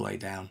highlights all the way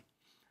down,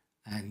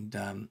 and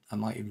I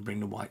might even bring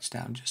the whites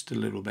down just a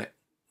little bit.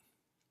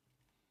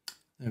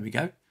 There we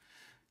go.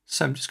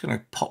 So I'm just going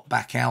to pop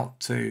back out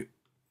to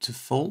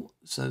full.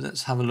 So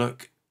let's have a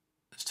look.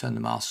 Let's turn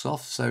the masks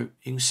off. So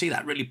you can see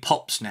that really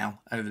pops now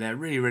over there.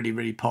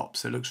 Really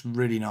pops. So it looks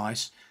really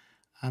nice.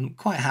 I'm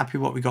quite happy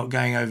what we got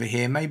going over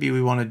here. Maybe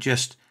we want to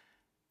just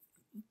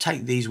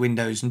take these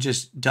windows and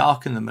just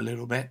darken them a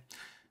little bit.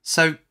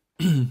 So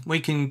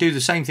we can do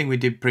the same thing we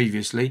did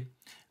previously.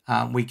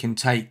 We can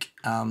take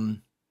a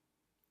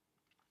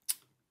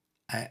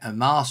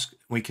mask.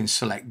 We can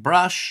select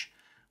brush.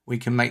 We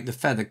can make the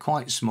feather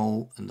quite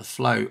small and the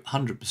flow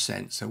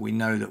 100%. So we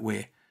know that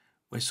we're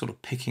sort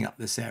of picking up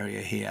this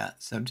area here.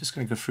 So I'm just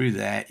going to go through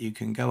there. You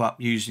can go up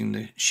using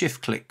the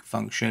shift click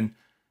function,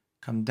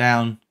 come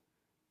down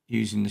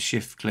using the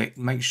shift click.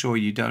 Make sure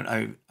you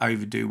don't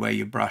overdo where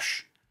your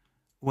brush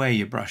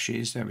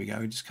is. There we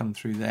go. Just come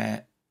through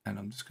there, and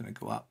I'm just going to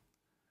go up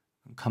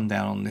and come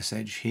down on this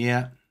edge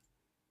here.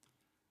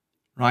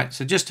 Right,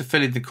 so just to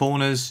fill in the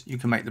corners, you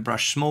can make the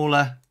brush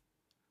smaller,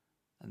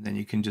 and then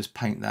you can just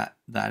paint that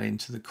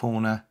into the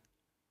corner.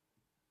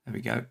 There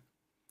we go.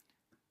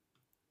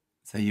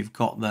 So you've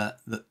got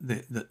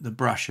the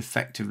brush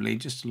effectively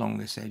just along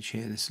this edge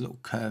here, this little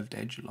curved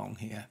edge along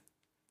here.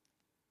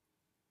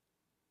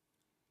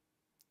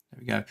 There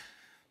we go.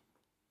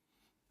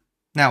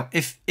 Now,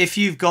 if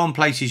you've gone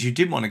places you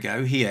didn't want to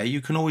go here,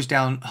 you can always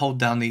hold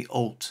down the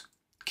Alt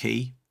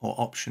key or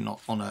Option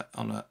on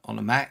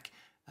a Mac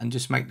and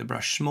just make the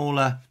brush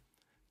smaller.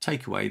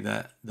 Take away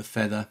the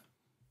feather,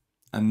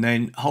 and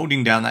then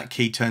holding down that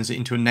key turns it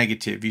into a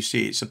negative. You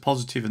see, it's a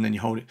positive, and then you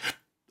hold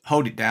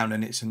it down,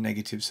 and it's a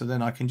negative. So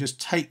then I can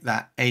just take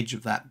that edge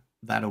of that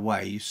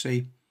away. You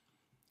see,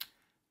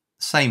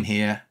 same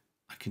here.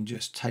 I can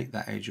just take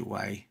that edge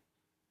away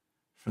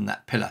from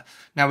that pillar.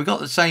 Now we've got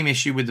the same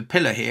issue with the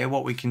pillar here.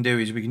 What we can do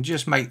is we can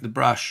just make the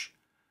brush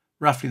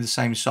roughly the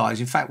same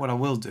size. In fact, what I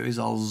will do is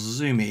I'll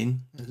zoom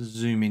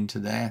into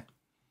there.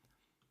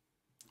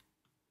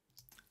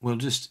 We'll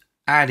just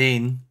add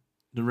in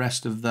the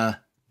rest of this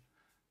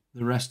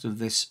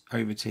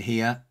over to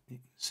here. You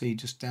can see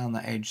just down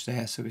that edge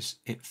there, so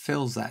it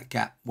fills that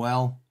gap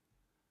well.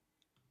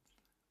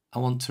 I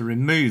want to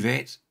remove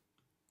it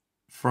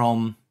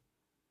from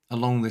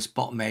along this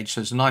bottom edge.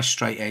 So it's a nice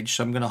straight edge.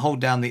 So I'm going to hold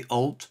down the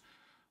Alt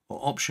or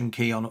Option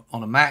key on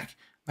a Mac,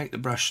 make the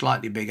brush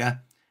slightly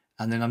bigger,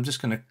 and then I'm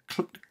just going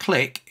to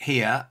click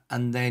here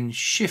and then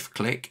shift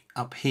click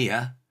up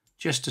here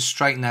just to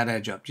straighten that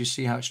edge up. Do you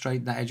see how it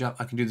straightened that edge up?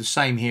 I can do the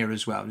same here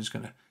as well. I'm just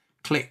going to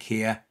click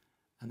here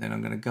and then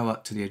I'm going to go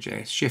up to the edge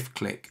there, shift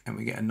click, and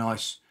we get a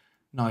nice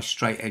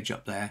straight edge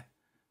up there.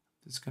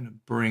 Just going to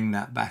bring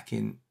that back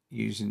in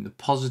using the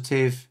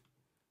positive.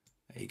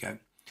 There you go.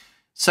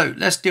 So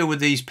let's deal with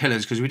these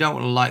pillars because we don't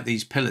want to light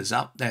these pillars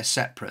up. They're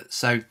separate.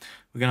 So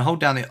we're going to hold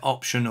down the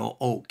Option or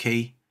Alt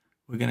key.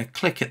 We're going to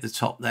click at the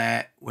top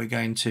there. We're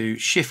going to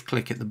shift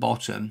click at the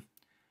bottom,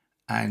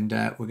 and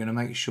we're going to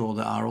make sure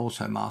that our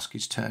auto mask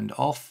is turned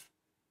off.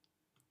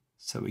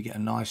 So we get a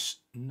nice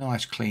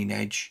clean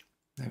edge.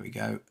 There we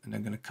go. And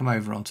I'm going to come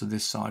over onto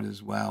this side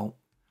as well.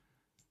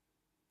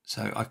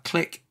 So I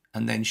click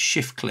and then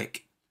shift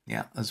click,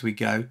 yeah, as we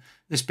go.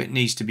 This bit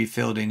needs to be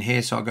filled in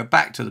here, so I'll go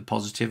back to the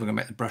positive. I'm going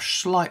to make the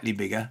brush slightly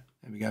bigger.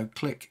 There we go,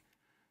 click,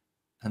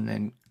 and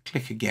then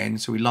click again.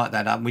 So we light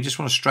that up. We just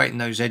want to straighten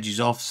those edges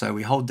off, so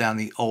we hold down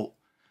the Alt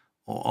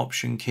or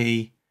Option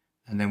key,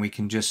 and then we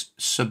can just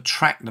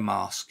subtract the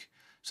mask.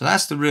 So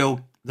that's the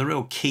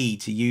real key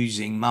to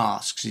using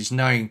masks, is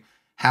knowing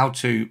how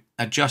to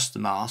adjust the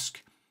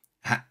mask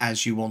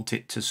as you want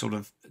it to sort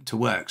of to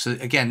work. So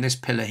again, this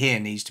pillar here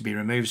needs to be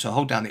removed. So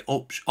hold down the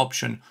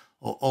Option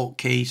or Alt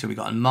key. So we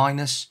got a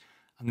minus.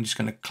 I'm just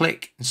going to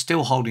click and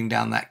still holding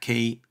down that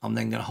key. I'm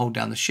then going to hold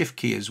down the Shift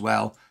key as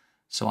well,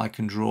 so I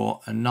can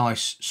draw a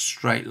nice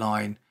straight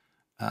line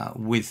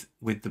with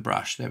the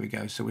brush. There we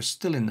go. So we're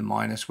still in the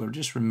minus. We're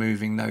just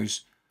removing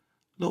those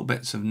little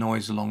bits of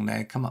noise along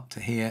there. Come up to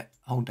here,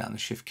 hold down the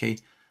Shift key.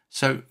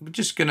 So we're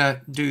just going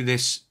to do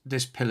this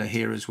pillar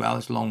here as well,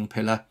 this long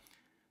pillar.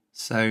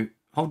 So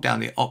hold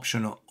down the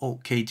Option or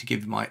Alt key to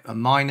give a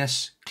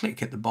minus,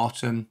 click at the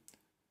bottom,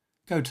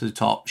 go to the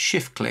top,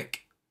 shift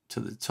click to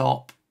the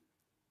top.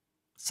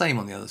 Same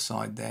on the other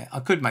side there. I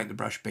could make the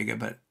brush bigger,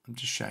 but I'm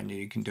just showing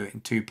you can do it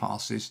in 2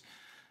 passes.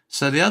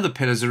 So the other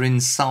pillars are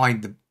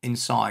inside,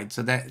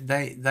 so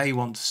they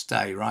want to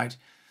stay, right?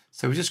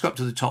 So we just go up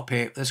to the top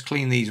here. Let's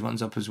clean these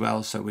ones up as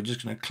well. So we're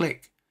just going to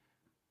click,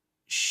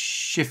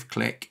 shift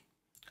click,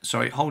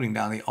 sorry, holding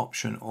down the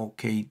Option Alt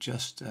key,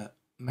 just to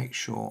make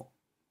sure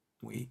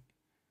we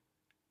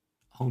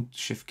hold the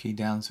Shift key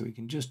down so we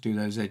can just do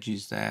those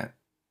edges there.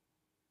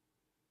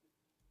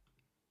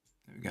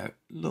 There we go, a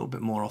little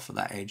bit more off of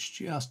that edge,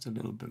 just a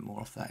little bit more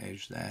off that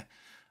edge there.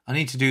 I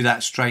need to do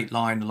that straight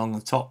line along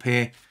the top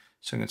here,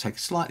 so I'm going to take a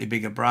slightly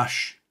bigger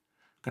brush.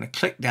 I'm going to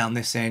click down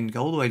this end,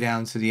 go all the way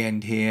down to the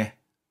end here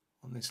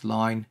on this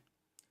line.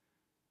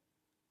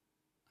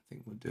 I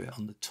think we'll do it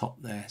on the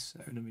top there, so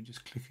let me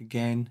just click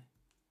again.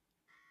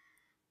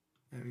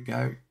 There we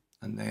go,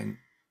 and then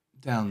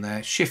down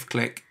there, shift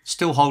click,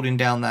 still holding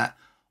down that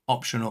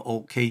Option or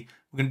Alt key.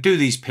 We're going to do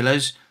these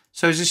pillars.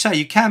 So as I say,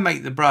 you can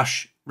make the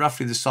brush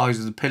roughly the size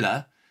of the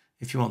pillar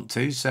if you want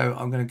to. So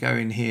I'm going to go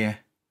in here,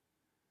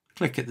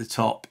 click at the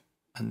top,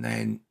 and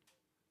then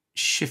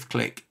shift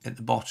click at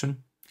the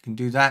bottom. You can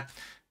do that.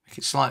 Make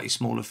it slightly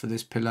smaller for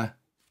this pillar,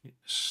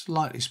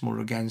 slightly smaller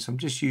again. So I'm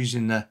just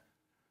using the,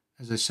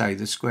 as I say,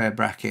 the square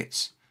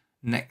brackets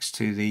next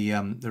to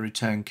the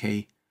return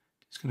key.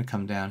 It's going to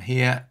come down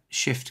here,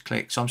 shift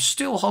click. So I'm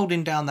still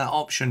holding down that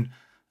Option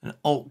and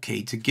Alt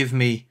key to give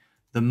me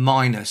the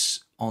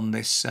minus on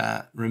this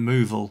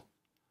removal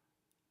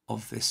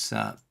of this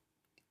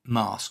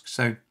mask.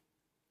 So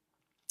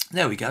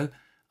there we go.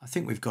 I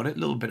think we've got it a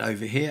little bit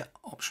over here.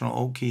 Option or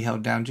Alt key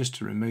held down just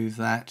to remove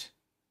that.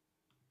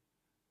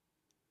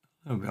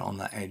 A little bit on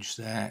that edge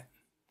there.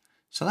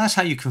 So that's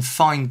how you can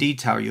fine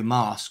detail your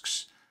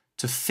masks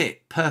to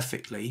fit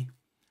perfectly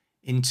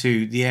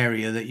into the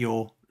area that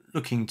you're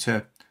looking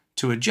to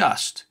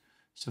adjust.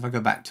 So if I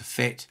go back to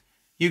fit,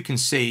 you can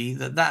see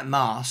that that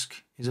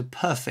mask is a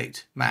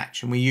perfect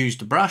match, and we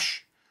used a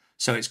brush,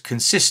 so it's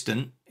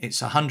consistent.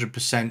 It's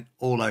 100%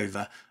 all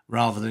over,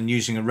 rather than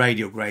using a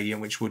radial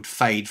gradient, which would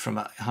fade from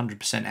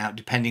 100% out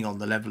depending on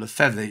the level of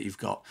feather that you've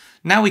got.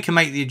 Now we can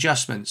make the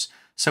adjustments.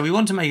 So we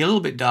want to make it a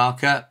little bit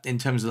darker in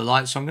terms of the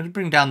light, so I'm going to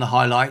bring down the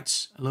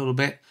highlights a little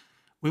bit.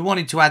 We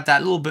wanted to add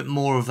that little bit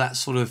more of that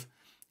sort of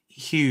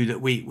hue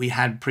that we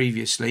had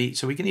previously,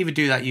 so we can either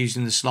do that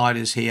using the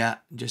sliders here,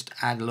 just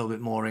add a little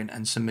bit more in,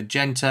 and some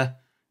magenta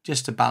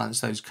just to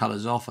balance those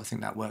colors off. I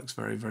think that works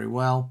very, very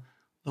well.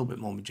 A little bit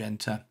more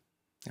magenta.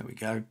 There we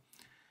go.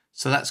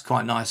 So that's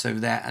quite nice over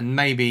there, and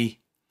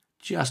maybe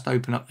just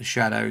open up the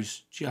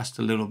shadows just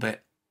a little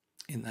bit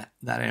in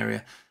that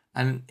area.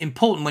 And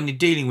important when you're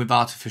dealing with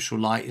artificial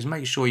light is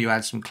make sure you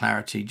add some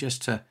clarity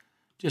just to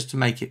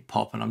make it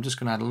pop. And I'm just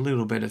going to add a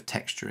little bit of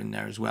texture in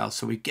there as well,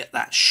 so we get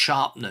that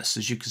sharpness,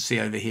 as you can see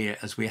over here,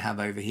 as we have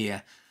over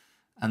here,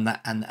 and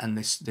that and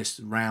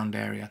this round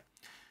area.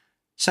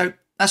 So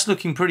that's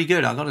looking pretty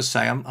good. I've got to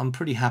say, I'm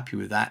pretty happy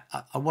with that.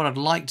 What I'd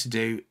like to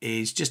do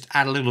is just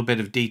add a little bit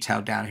of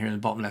detail down here in the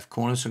bottom left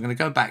corner. So I'm going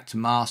to go back to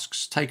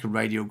masks, take a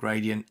radial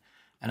gradient,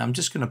 and I'm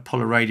just going to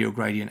pull a radial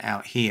gradient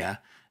out here.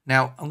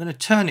 Now I'm going to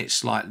turn it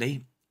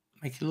slightly,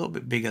 make it a little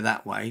bit bigger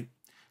that way.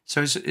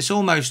 So it's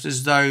almost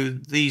as though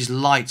these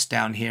lights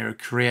down here are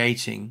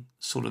creating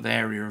sort of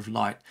area of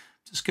light.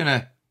 Just going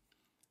to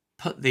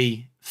put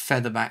the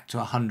feather back to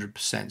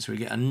 100% so we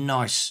get a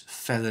nice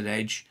feathered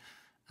edge.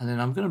 And then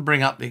I'm going to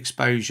bring up the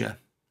exposure.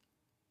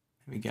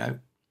 There we go. I'm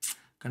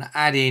going to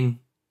add in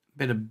a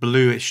bit of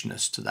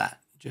bluishness to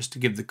that, just to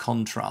give the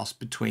contrast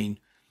between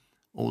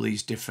all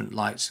these different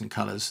lights and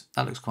colours.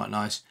 That looks quite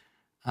nice.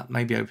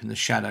 Maybe open the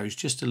shadows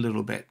just a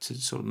little bit to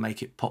sort of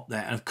make it pop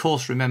there. And of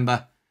course,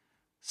 remember,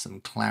 some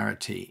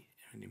clarity.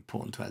 Really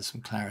important to add some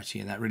clarity,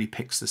 and that really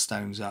picks the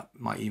stones up.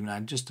 Might even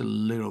add just a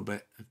little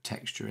bit of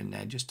texture in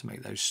there just to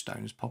make those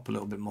stones pop a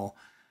little bit more.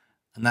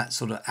 And that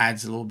sort of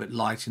adds a little bit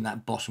light in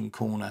that bottom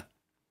corner.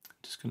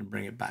 Just going to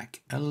bring it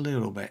back a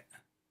little bit.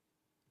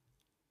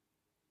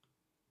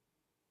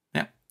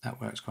 Yep,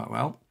 that works quite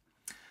well.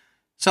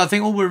 So I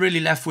think all we're really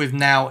left with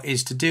now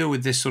is to deal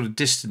with this sort of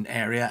distant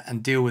area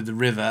and deal with the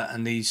river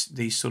and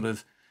these sort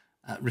of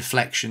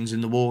reflections in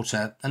the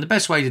water. And the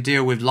best way to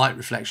deal with light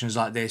reflections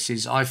like this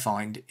is, I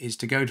find, is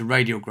to go to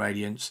radial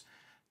gradients,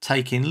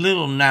 take in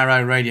little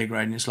narrow radial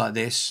gradients like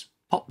this,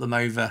 pop them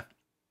over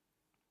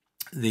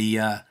the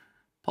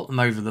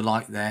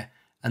light there,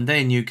 and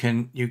then you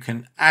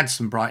can add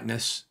some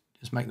brightness,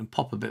 just make them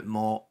pop a bit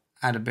more,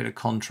 add a bit of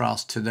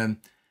contrast to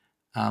them.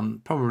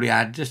 Probably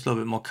add just a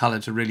little bit more colour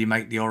to really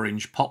make the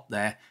orange pop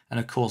there, and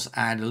of course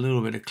add a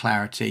little bit of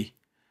clarity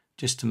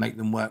just to make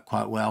them work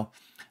quite well.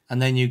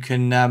 And then you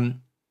can,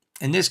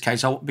 in this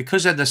case,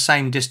 because they're the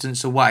same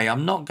distance away,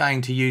 I'm not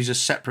going to use a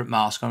separate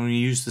mask. I'm going to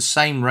use the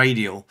same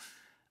radial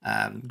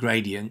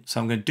gradient.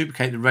 So I'm going to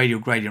duplicate the radial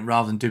gradient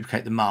rather than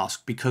duplicate the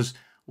mask, because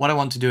what I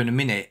want to do in a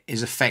minute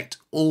is affect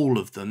all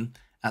of them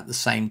at the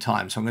same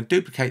time. So I'm going to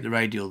duplicate the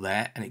radial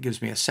there, and it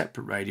gives me a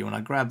separate radial, and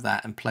I grab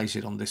that and place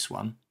it on this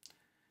one.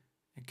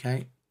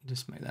 Okay,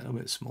 just make that a little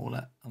bit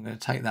smaller. I'm going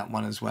to take that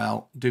one as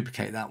well,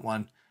 duplicate that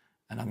one,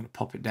 and I'm going to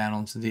pop it down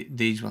onto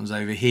these ones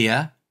over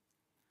here.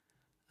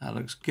 That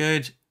looks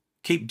good.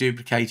 Keep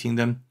duplicating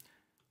them.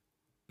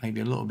 Maybe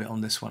a little bit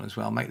on this one as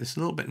well. Make this a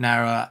little bit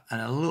narrower and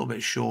a little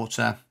bit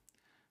shorter.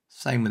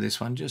 Same with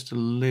this one, just a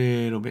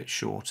little bit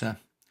shorter.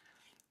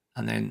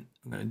 And then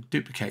I'm going to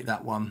duplicate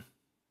that one.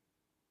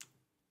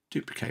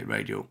 Duplicate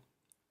radial.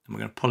 And we're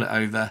going to pull it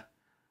over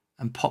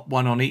and pop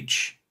one on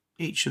each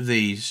of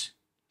these.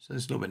 So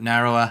it's a little bit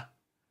narrower.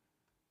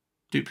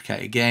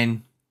 Duplicate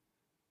again.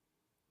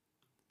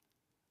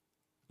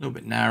 A little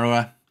bit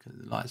narrower, because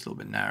the light's a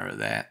little bit narrower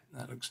there.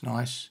 That looks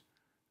nice.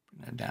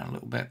 Bring that down a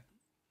little bit.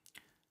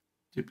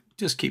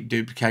 Just keep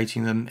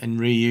duplicating them and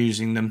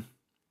reusing them.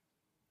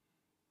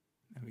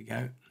 There we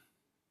go.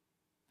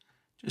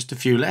 Just a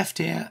few left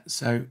here.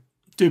 So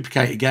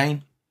duplicate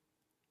again.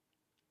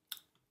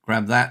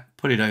 Grab that,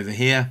 put it over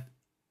here.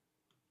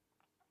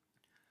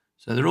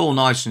 So they're all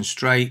nice and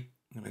straight.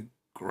 I'm going to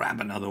grab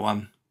another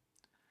one.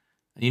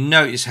 And you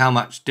notice how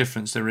much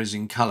difference there is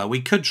in colour.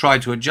 We could try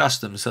to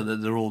adjust them so that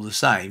they're all the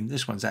same.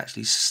 This one's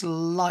actually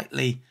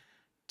slightly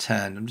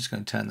turned. I'm just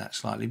going to turn that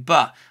slightly.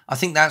 But I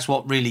think that's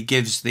what really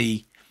gives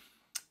the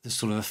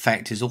sort of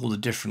effect, is all the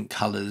different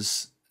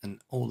colours and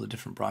all the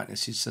different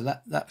brightnesses. So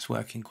that's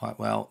working quite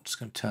well. I'm just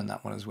going to turn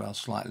that one as well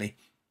slightly.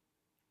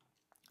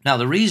 Now,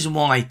 the reason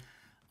why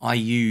I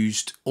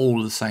used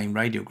all the same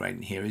radial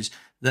gradient here is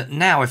that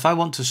now if I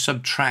want to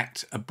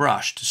subtract a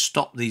brush to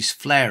stop these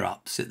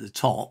flare-ups at the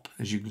top,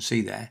 as you can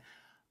see there,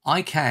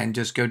 I can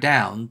just go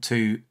down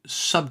to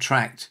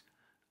subtract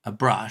a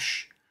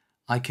brush.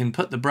 I can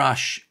put the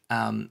brush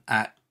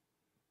at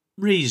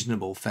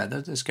reasonable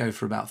feather. Let's go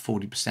for about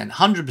 40%,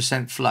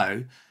 100%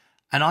 flow,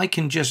 and I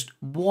can just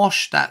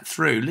wash that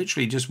through,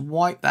 literally just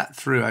wipe that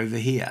through over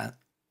here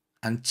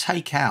and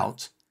take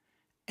out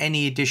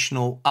any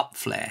additional up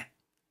flare.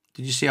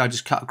 Did you see I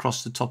just cut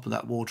across the top of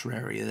that water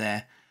area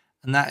there?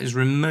 And that has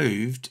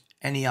removed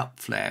any up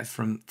flare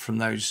from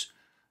those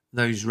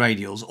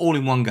radials all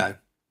in one go.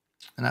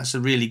 And that's a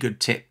really good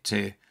tip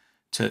to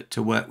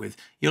work with.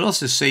 You'll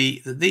also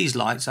see that these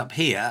lights up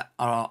here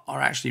are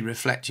actually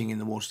reflecting in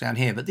the water down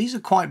here, but these are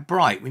quite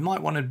bright. We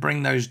might want to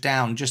bring those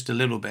down just a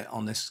little bit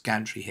on this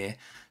gantry here.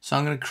 So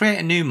I'm going to create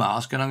a new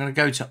mask, and I'm going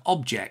to go to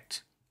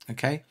Object,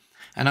 okay?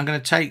 And I'm going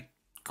to take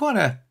quite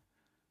a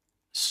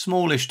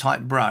smallish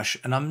type brush,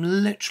 and I'm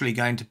literally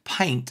going to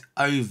paint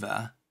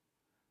over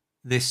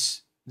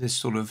this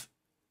sort of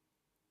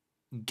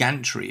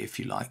gantry, if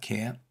you like,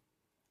 here.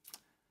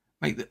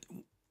 Make the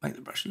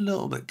brush a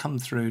little bit come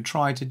through.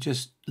 Try to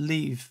just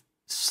leave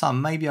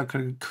some. Maybe I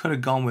could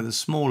have gone with a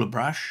smaller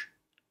brush.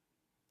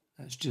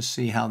 Let's just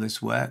see how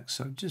this works.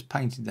 So I've just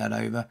painted that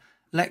over.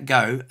 Let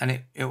go,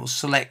 and it will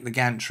select the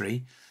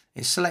gantry.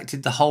 It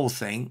selected the whole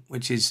thing,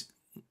 which is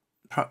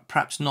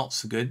perhaps not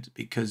so good,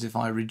 because if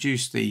I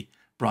reduce the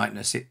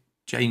brightness, it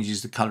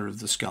changes the color of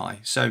the sky.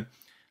 So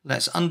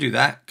let's undo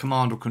that.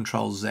 Command or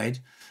Control Z.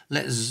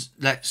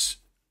 Let's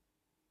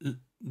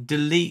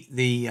delete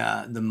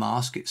the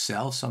mask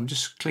itself. So I'm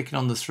just clicking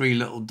on the three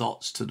little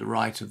dots to the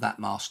right of that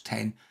mask 10.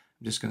 I'm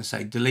just going to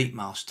say delete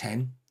mask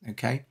 10.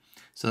 Okay,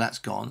 so that's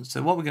gone.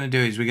 So what we're going to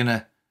do is we're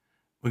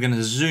going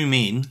to zoom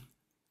in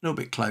little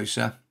bit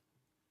closer.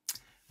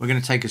 We're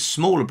going to take a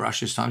smaller brush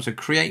this time, so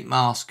create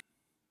mask,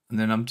 and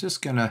then I'm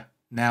just going to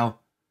now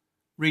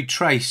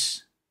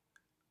retrace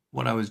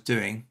what I was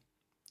doing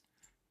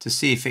to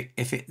see if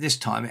it this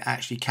time it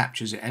actually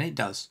captures it, and it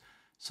does.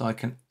 So I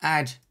can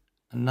add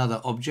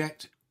another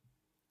object,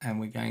 and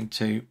we're going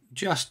to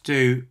just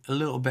do a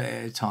little bit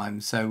at a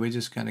time. So we're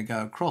just going to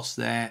go across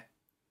there.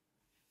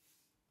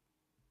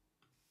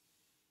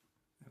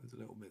 There was a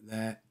little bit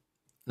there.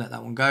 Let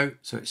that one go.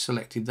 So it's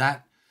selected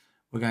that.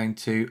 We're going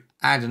to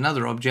add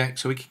another object,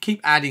 so we can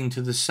keep adding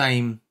to the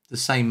same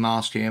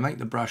mask here. Make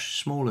the brush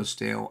smaller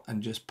still,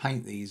 and just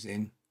paint these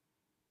in.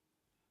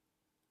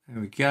 There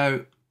we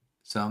go.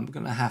 So I'm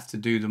going to have to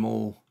do them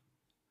all.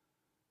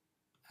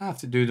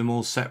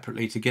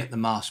 Separately to get the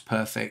mask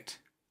perfect.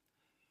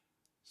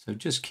 So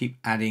just keep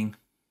adding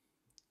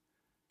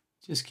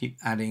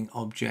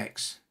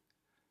objects,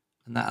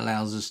 and that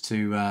allows us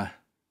to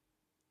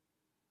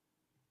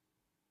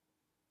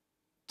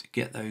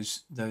get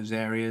those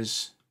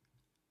areas.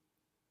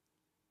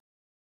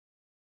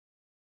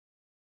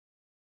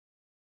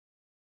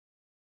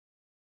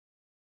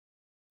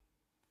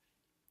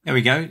 There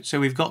we go.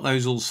 So we've got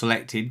those all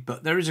selected,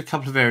 but there is a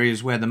couple of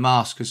areas where the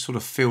mask has sort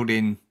of filled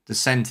in the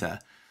center.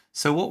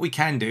 So what we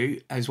can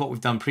do is what we've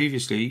done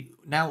previously.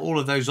 Now all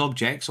of those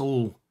objects,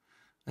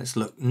 let's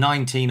look,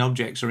 19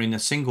 objects are in a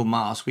single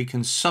mask. We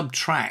can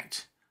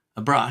subtract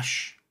a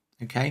brush,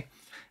 okay?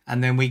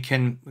 And then we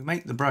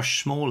make the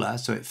brush smaller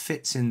so it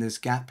fits in this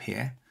gap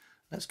here.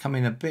 Let's come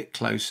in a bit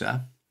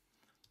closer.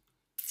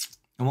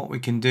 And what we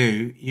can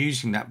do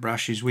using that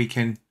brush is we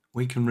can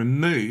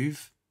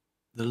remove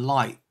the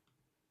light,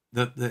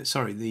 the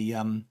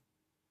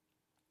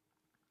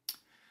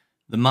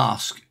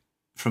mask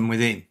from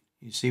within.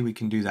 You see, we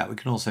can do that. We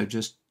can also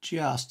just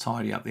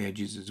tidy up the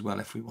edges as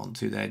well if we want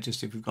to there,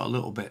 just if we've got a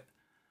little bit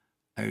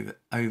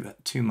over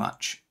too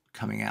much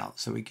coming out.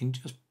 So we can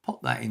just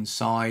pop that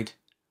inside,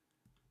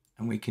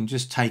 and we can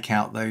just take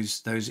out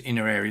those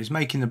inner areas,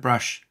 making the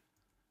brush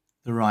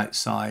the right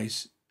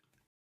size.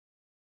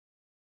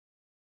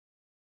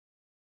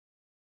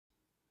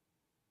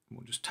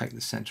 We'll just take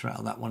the center out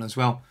of that one as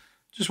well.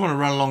 Just want to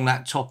run along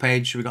that top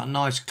edge. We've got a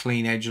nice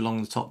clean edge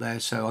along the top there.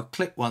 So I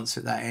click once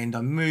at that end, I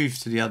move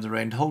to the other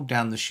end, hold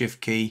down the shift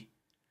key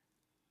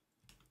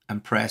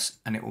and press,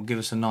 and it will give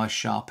us a nice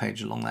sharp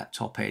edge along that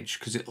top edge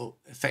because it will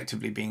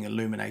effectively being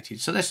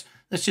illuminated. So let's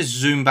just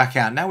zoom back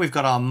out. Now we've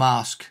got our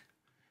mask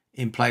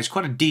in place,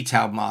 quite a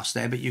detailed mask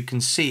there, but you can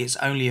see it's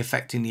only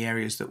affecting the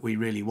areas that we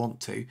really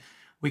want to.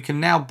 We can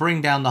now bring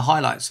down the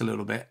highlights a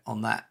little bit on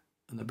the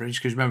bridge,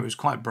 because remember it was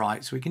quite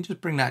bright, so we can just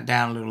bring that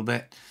down a little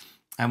bit.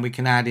 And we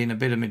can add in a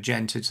bit of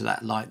magenta to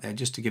that light there,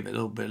 just to give it a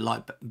little bit of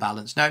light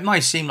balance. Now, it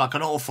might seem like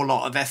an awful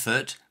lot of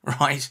effort,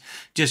 right,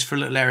 just for a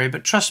little area.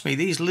 But trust me,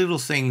 these little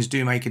things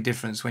do make a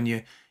difference when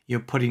you're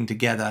putting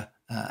together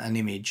an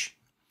image.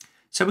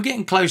 So we're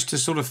getting close to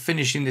sort of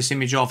finishing this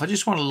image off. I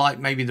just want to light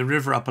maybe the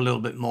river up a little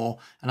bit more.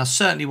 And I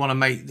certainly want to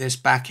make this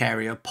back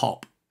area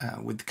pop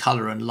with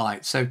colour and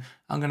light. So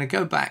I'm going to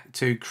go back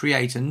to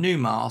create a new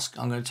mask.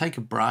 I'm going to take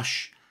a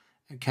brush.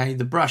 Okay,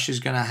 the brush is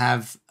going to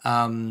have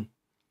 100%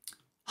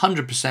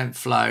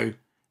 flow,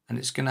 and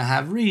it's going to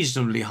have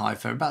reasonably high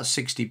flow, about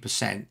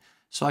 60%.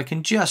 So I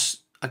can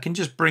just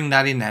bring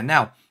that in there.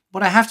 Now,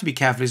 what I have to be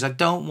careful is I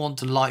don't want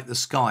to light the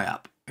sky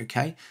up.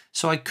 Okay,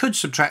 so I could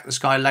subtract the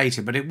sky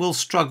later, but it will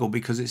struggle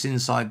because it's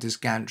inside this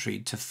gantry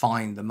to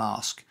find the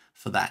mask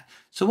for that.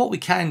 So what we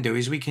can do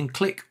is we can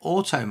click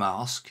auto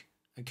mask,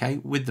 okay,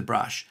 with the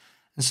brush.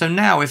 And so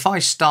now if I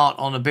start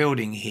on a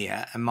building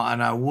here and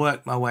I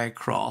work my way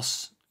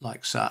across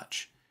like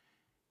such,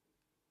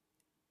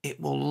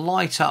 it will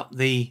light up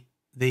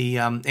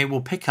it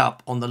will pick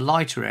up on the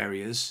lighter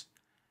areas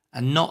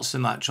and not so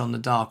much on the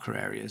darker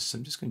areas. So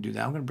I'm just going to do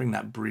that. I'm going to bring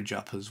that bridge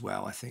up as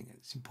well. I think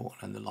it's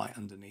important, and the light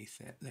underneath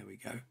it. There we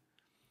go.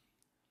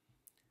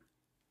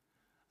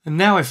 And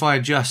now if I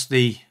adjust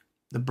the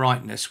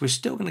brightness, we're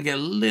still going to get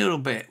a little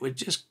bit. We're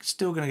just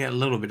still going to get a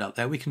little bit up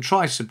there. We can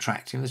try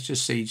subtracting. Let's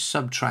just see,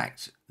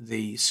 subtract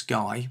the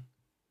sky.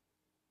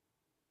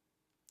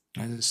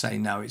 As I say,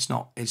 no, it's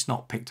not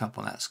picked up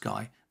on that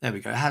sky. There we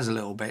go. It has a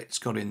little bit. It's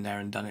got in there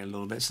and done it a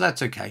little bit. So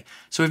that's okay.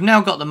 So we've now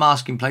got the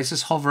mask in place.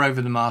 Let's hover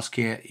over the mask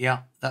here.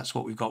 Yeah, that's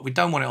what we've got. We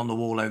don't want it on the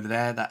wall over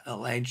there, that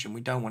little edge, and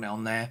we don't want it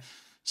on there.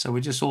 So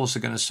we're just also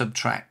going to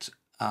subtract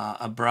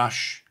a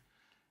brush,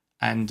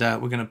 and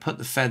we're going to put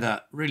the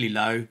feather really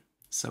low,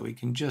 so we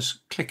can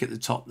just click at the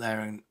top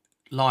there and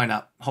line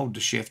up, hold the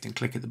shift and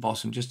click at the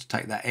bottom just to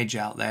take that edge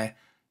out there.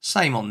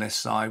 Same on this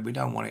side. We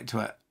don't want it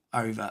to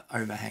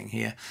overhang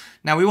here.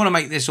 Now we want to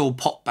make this all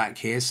pop back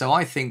here, so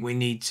I think we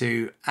need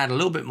to add a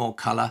little bit more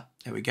color.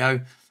 There we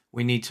go.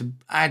 We need to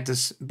add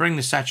this, bring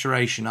the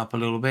saturation up a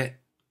little bit.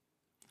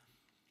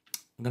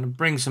 I'm going to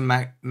bring some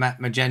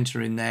matte magenta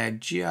in there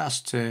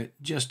just to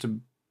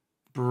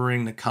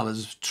bring the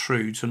colors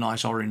true to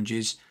nice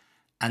oranges.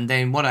 And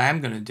then what I am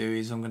going to do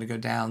is I'm going to go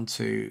down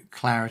to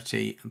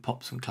clarity and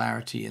pop some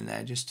clarity in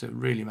there just to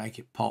really make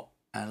it pop,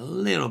 and a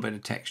little bit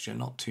of texture,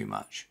 not too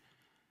much.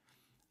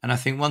 And I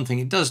think one thing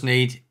it does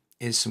need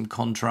is some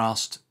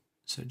contrast.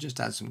 So just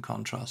add some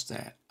contrast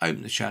there.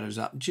 Open the shadows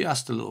up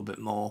just a little bit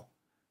more.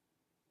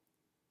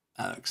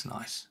 That looks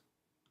nice.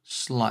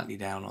 Slightly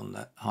down on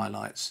the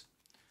highlights.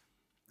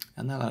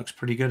 And that looks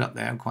pretty good up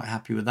there. I'm quite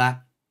happy with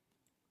that.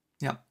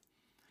 Yep.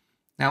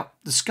 Now,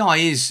 the sky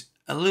is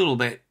a little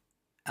bit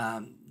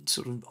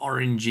sort of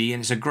orangey,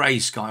 and it's a grey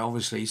sky,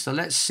 obviously. So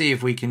let's see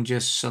if we can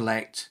just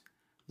select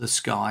the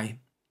sky.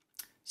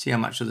 See how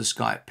much of the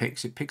sky it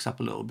picks. It picks up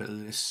a little bit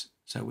of this,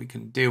 so we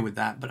can deal with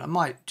that. But I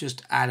might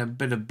just add a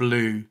bit of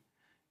blue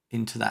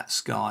into that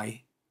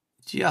sky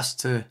just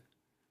to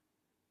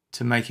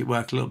make it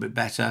work a little bit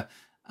better.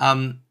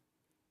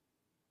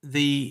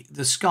 The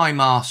sky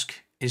mask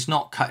is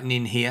not cutting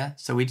in here,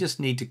 so we just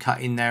need to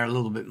cut in there a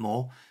little bit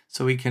more.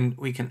 So we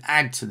can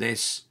add to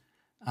this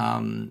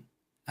an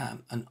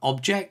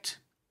object,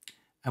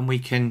 and we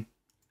can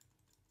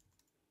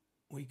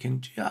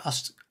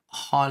just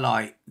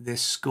highlight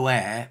this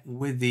square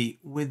with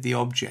the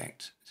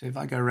object. So if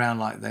I go around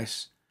like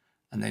this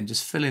and then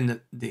just fill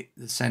in the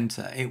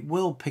center, it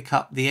will pick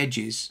up the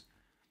edges.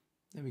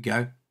 There we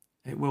go.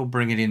 It will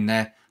bring it in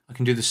there. I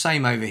can do the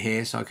same over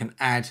here, so I can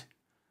add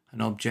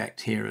an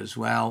object here as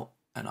well,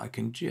 and I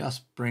can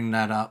just bring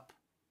that up,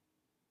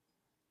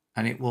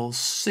 and it will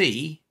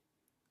see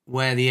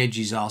where the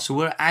edges are. So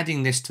we're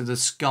adding this to the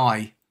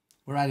sky.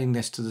 We're adding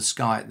this to the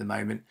sky at the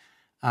moment.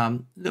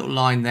 Little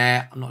line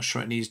there. I'm not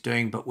sure it needs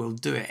doing, but we'll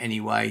do it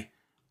anyway.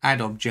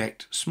 Add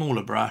object,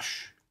 smaller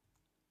brush.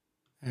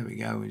 There we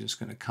go. We're just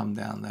going to come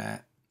down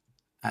there,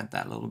 add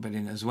that little bit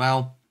in as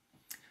well.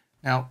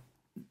 Now,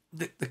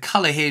 the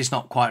color here is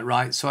not quite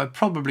right, so I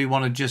probably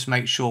want to just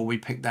make sure we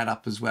pick that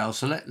up as well.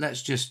 So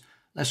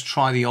let's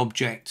try the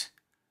object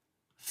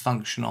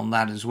function on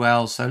that as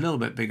well. So a little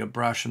bit bigger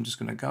brush. I'm just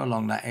going to go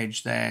along that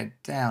edge there,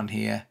 down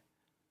here,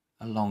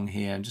 along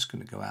here. I'm just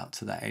going to go out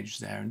to that edge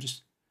there and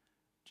just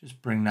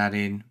bring that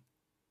in,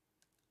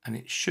 and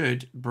it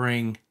should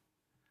bring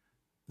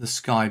the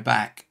sky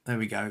back. There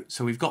we go.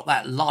 So we've got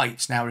that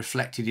light now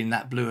reflected in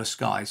that bluer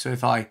sky. So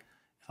if I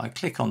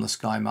click on the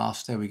sky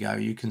mask, there we go,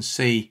 you can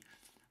see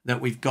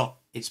that we've got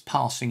it's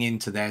passing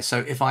into there. So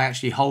if I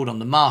actually hold on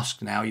the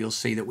mask now, you'll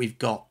see that we've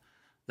got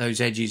those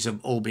edges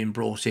have all been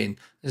brought in.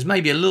 There's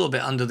maybe a little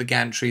bit under the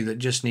gantry that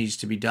just needs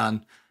to be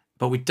done,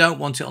 but we don't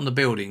want it on the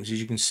buildings. As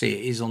you can see,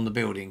 it is on the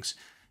buildings.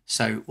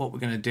 So what we're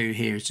going to do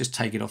here is just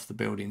take it off the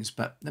buildings.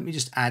 But let me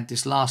just add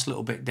this last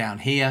little bit down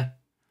here.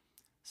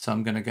 So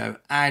I'm going to go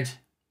add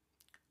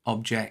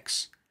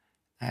objects,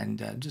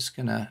 and just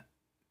going to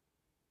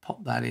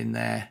pop that in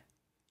there.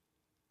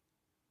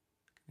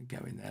 Go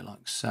in there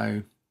like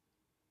so.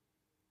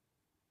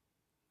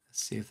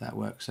 Let's see if that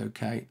works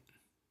okay.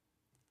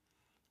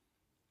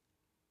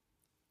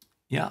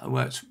 Yeah, it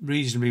works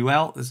reasonably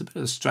well. There's a bit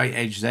of a straight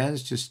edge there.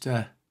 Let's just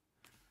have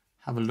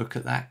a look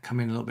at that. Come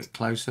in a little bit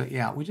closer.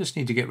 Yeah, we just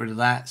need to get rid of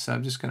that. So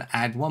I'm just going to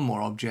add one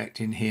more object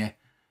in here,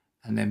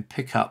 and then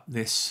pick up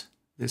this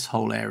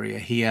whole area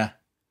here.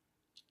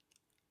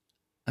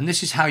 And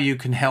this is how you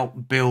can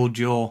help build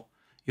your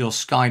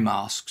sky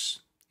masks.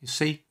 You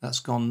see,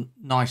 that's gone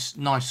nice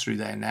through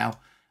there now.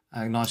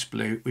 Nice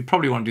blue. We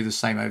probably want to do the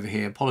same over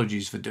here.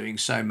 Apologies for doing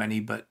so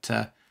many, but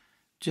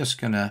just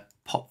going to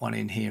pop one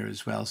in here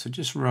as well. So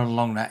just run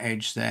along that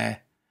edge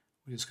there.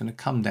 We're just going to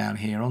come down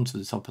here onto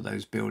the top of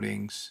those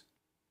buildings.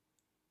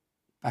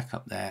 Back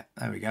up there.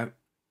 There we go.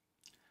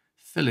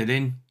 Fill it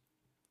in.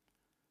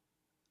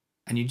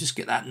 And you just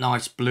get that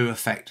nice blue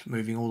effect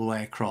moving all the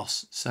way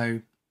across.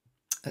 So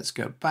let's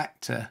go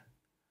back to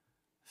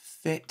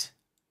fit.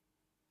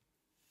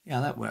 Yeah,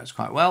 that works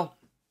quite well.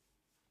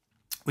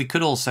 We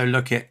could also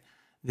look at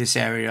this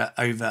area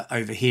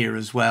over here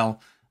as well.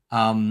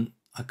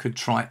 I could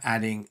try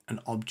adding an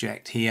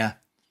object here.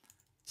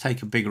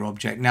 Take a bigger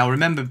object. Now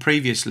remember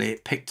previously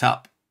it picked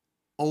up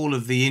all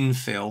of the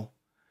infill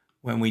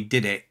when we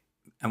did it,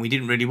 and we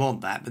didn't really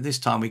want that, but this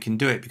time we can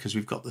do it because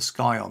we've got the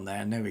sky on there,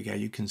 and there we go.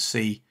 You can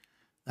see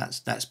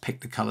that's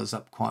picked the colors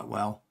up quite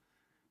well.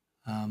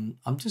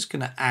 I'm just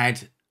going to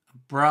add a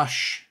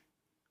brush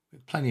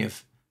with plenty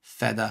of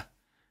feather,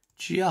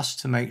 just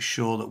to make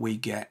sure that we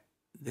get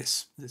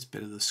this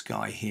bit of the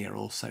sky here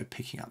also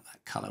picking up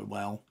that color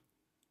well.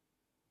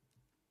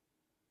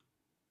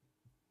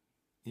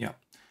 Yeah.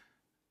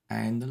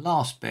 And the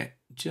last bit,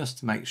 just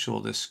to make sure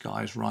this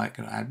sky is right,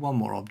 going to add one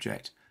more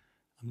object.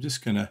 I'm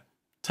just going to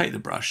take the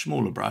brush,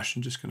 smaller brush,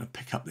 and just going to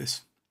pick up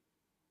this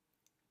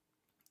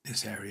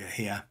area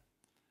here.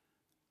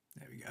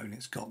 There we go, and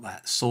it's got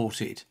that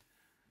sorted.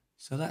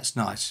 So that's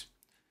nice.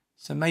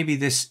 So maybe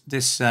this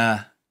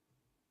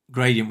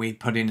gradient we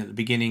put in at the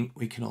beginning,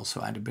 we can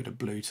also add a bit of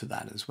blue to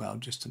that as well,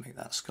 just to make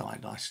that sky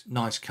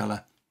nice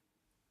color.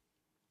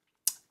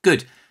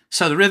 Good.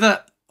 So the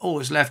river, all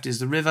that's left is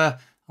the river.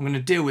 I'm going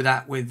to deal with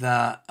that with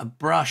a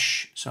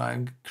brush. So I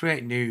can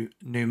create new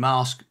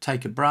mask,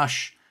 take a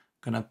brush,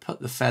 I'm going to put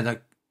the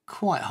feather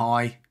quite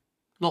high,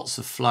 lots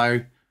of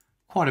flow,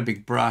 quite a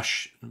big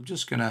brush. I'm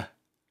just going to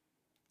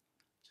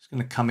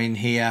come in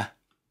here,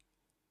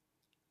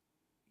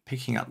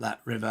 picking up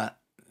that river.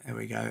 There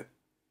we go.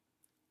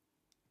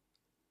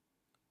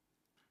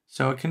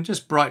 So I can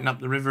just brighten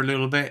up the river a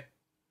little bit,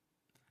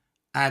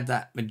 add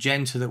that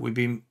magenta that we've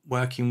been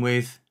working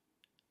with,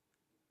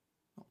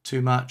 not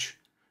too much,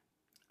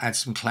 add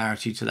some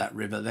clarity to that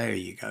river. There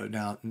you go.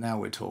 Now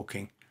we're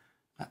talking.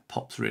 That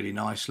pops really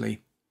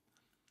nicely.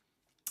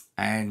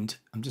 And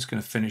I'm just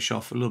going to finish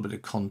off a little bit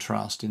of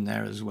contrast in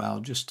there as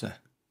well, just to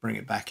bring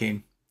it back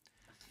in.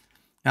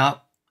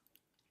 Now,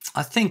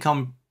 I think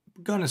I'm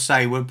going to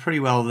say we're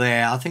pretty well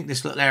there. I think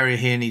this little area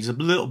here needs a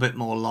little bit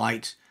more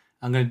light.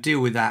 I'm going to deal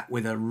with that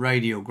with a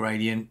radial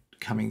gradient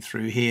coming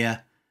through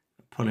here.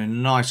 Put in a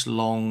nice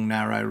long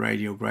narrow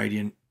radial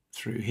gradient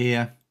through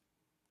here.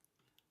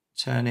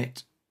 Turn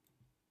it.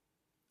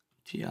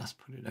 Just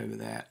put it over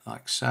there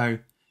like so.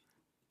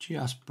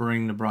 Just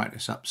bring the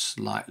brightness up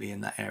slightly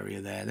in that area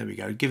there. There we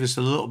go. Give us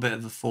a little bit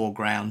of a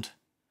foreground.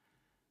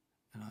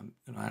 And I'm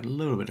going to add a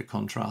little bit of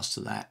contrast to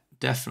that.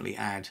 Definitely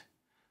add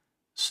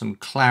some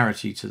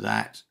clarity to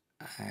that.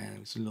 And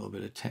it's a little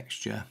bit of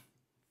texture.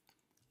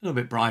 A little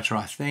bit brighter,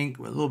 I think,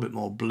 with a little bit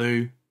more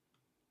blue.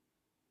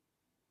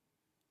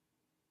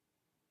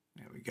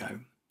 There we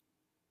go.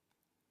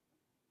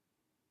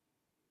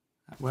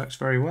 That works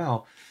very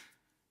well.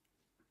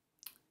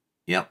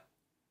 Yep,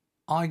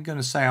 I'm going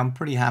to say I'm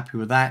pretty happy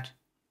with that.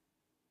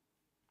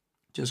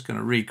 Just going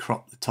to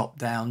recrop the top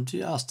down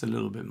just a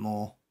little bit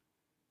more.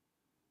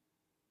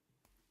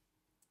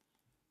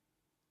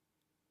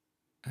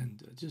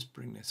 And just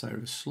bring this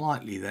over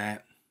slightly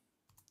there.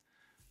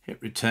 Hit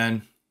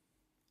return.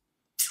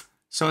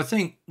 So I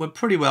think we're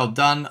pretty well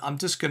done. I'm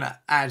just going to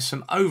add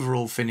some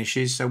overall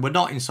finishes. So we're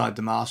not inside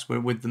the mask. We're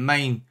with the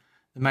main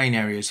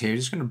areas here.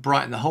 Just going to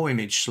brighten the whole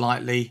image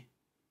slightly.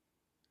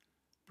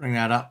 Bring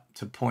that up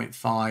to 0.5.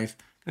 I'm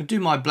going to do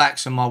my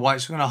blacks and my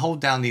whites. I'm going to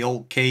hold down the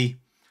Alt key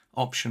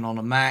option on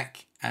a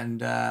Mac and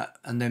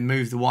then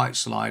move the white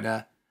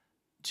slider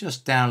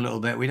just down a little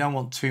bit. We don't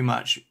want too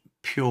much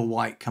pure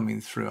white coming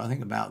through. I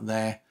think about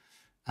there.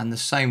 And the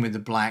same with the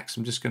blacks.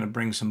 I'm just going to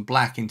bring some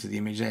black into the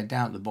image there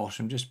down at the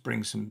bottom. Just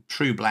bring some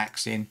true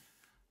blacks in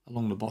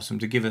along the bottom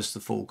to give us the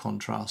full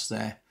contrast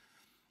there.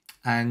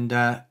 And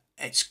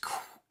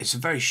it's a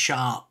very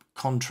sharp,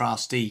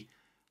 contrasty,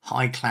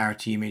 high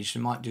clarity image.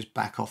 You might just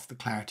back off the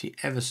clarity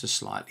ever so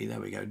slightly. There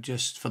we go.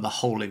 Just for the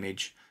whole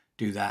image,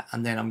 do that.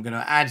 And then I'm going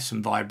to add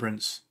some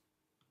vibrance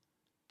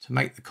to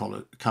make the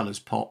colors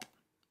pop.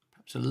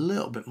 Perhaps a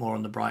little bit more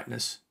on the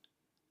brightness.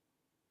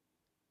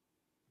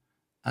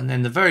 And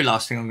then the very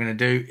last thing I'm going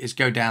to do is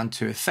go down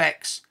to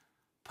effects,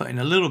 put in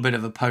a little bit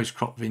of a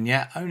post-crop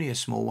vignette, only a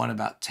small one,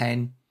 about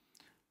 10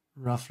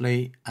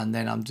 roughly. And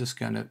then I'm just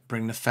going to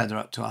bring the feather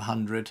up to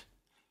 100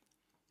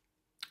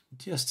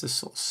 just to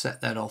sort of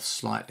set that off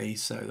slightly.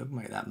 So I'll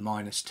make that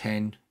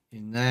 -10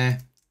 in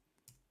there.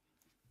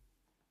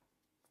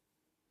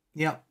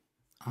 Yep,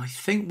 I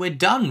think we're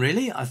done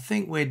really. I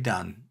think we're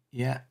done.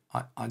 Yeah,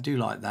 I do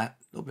like that.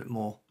 A little bit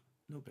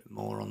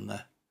more on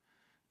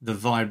the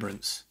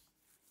vibrance.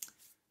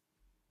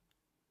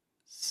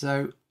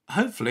 So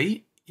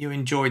hopefully you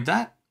enjoyed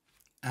that,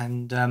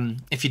 and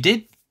if you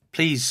did,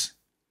 please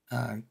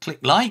click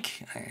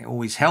like. It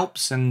always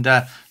helps, and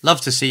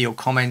love to see your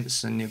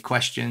comments and your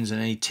questions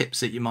and any tips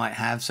that you might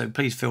have. So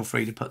please feel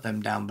free to put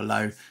them down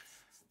below.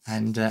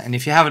 And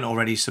if you haven't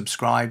already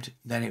subscribed,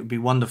 then it would be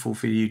wonderful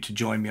for you to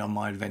join me on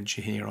my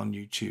adventure here on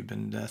YouTube.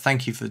 And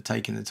thank you for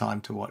taking the time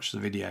to watch the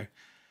video.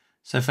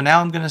 So for now,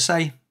 I'm going to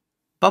say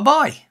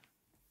bye-bye.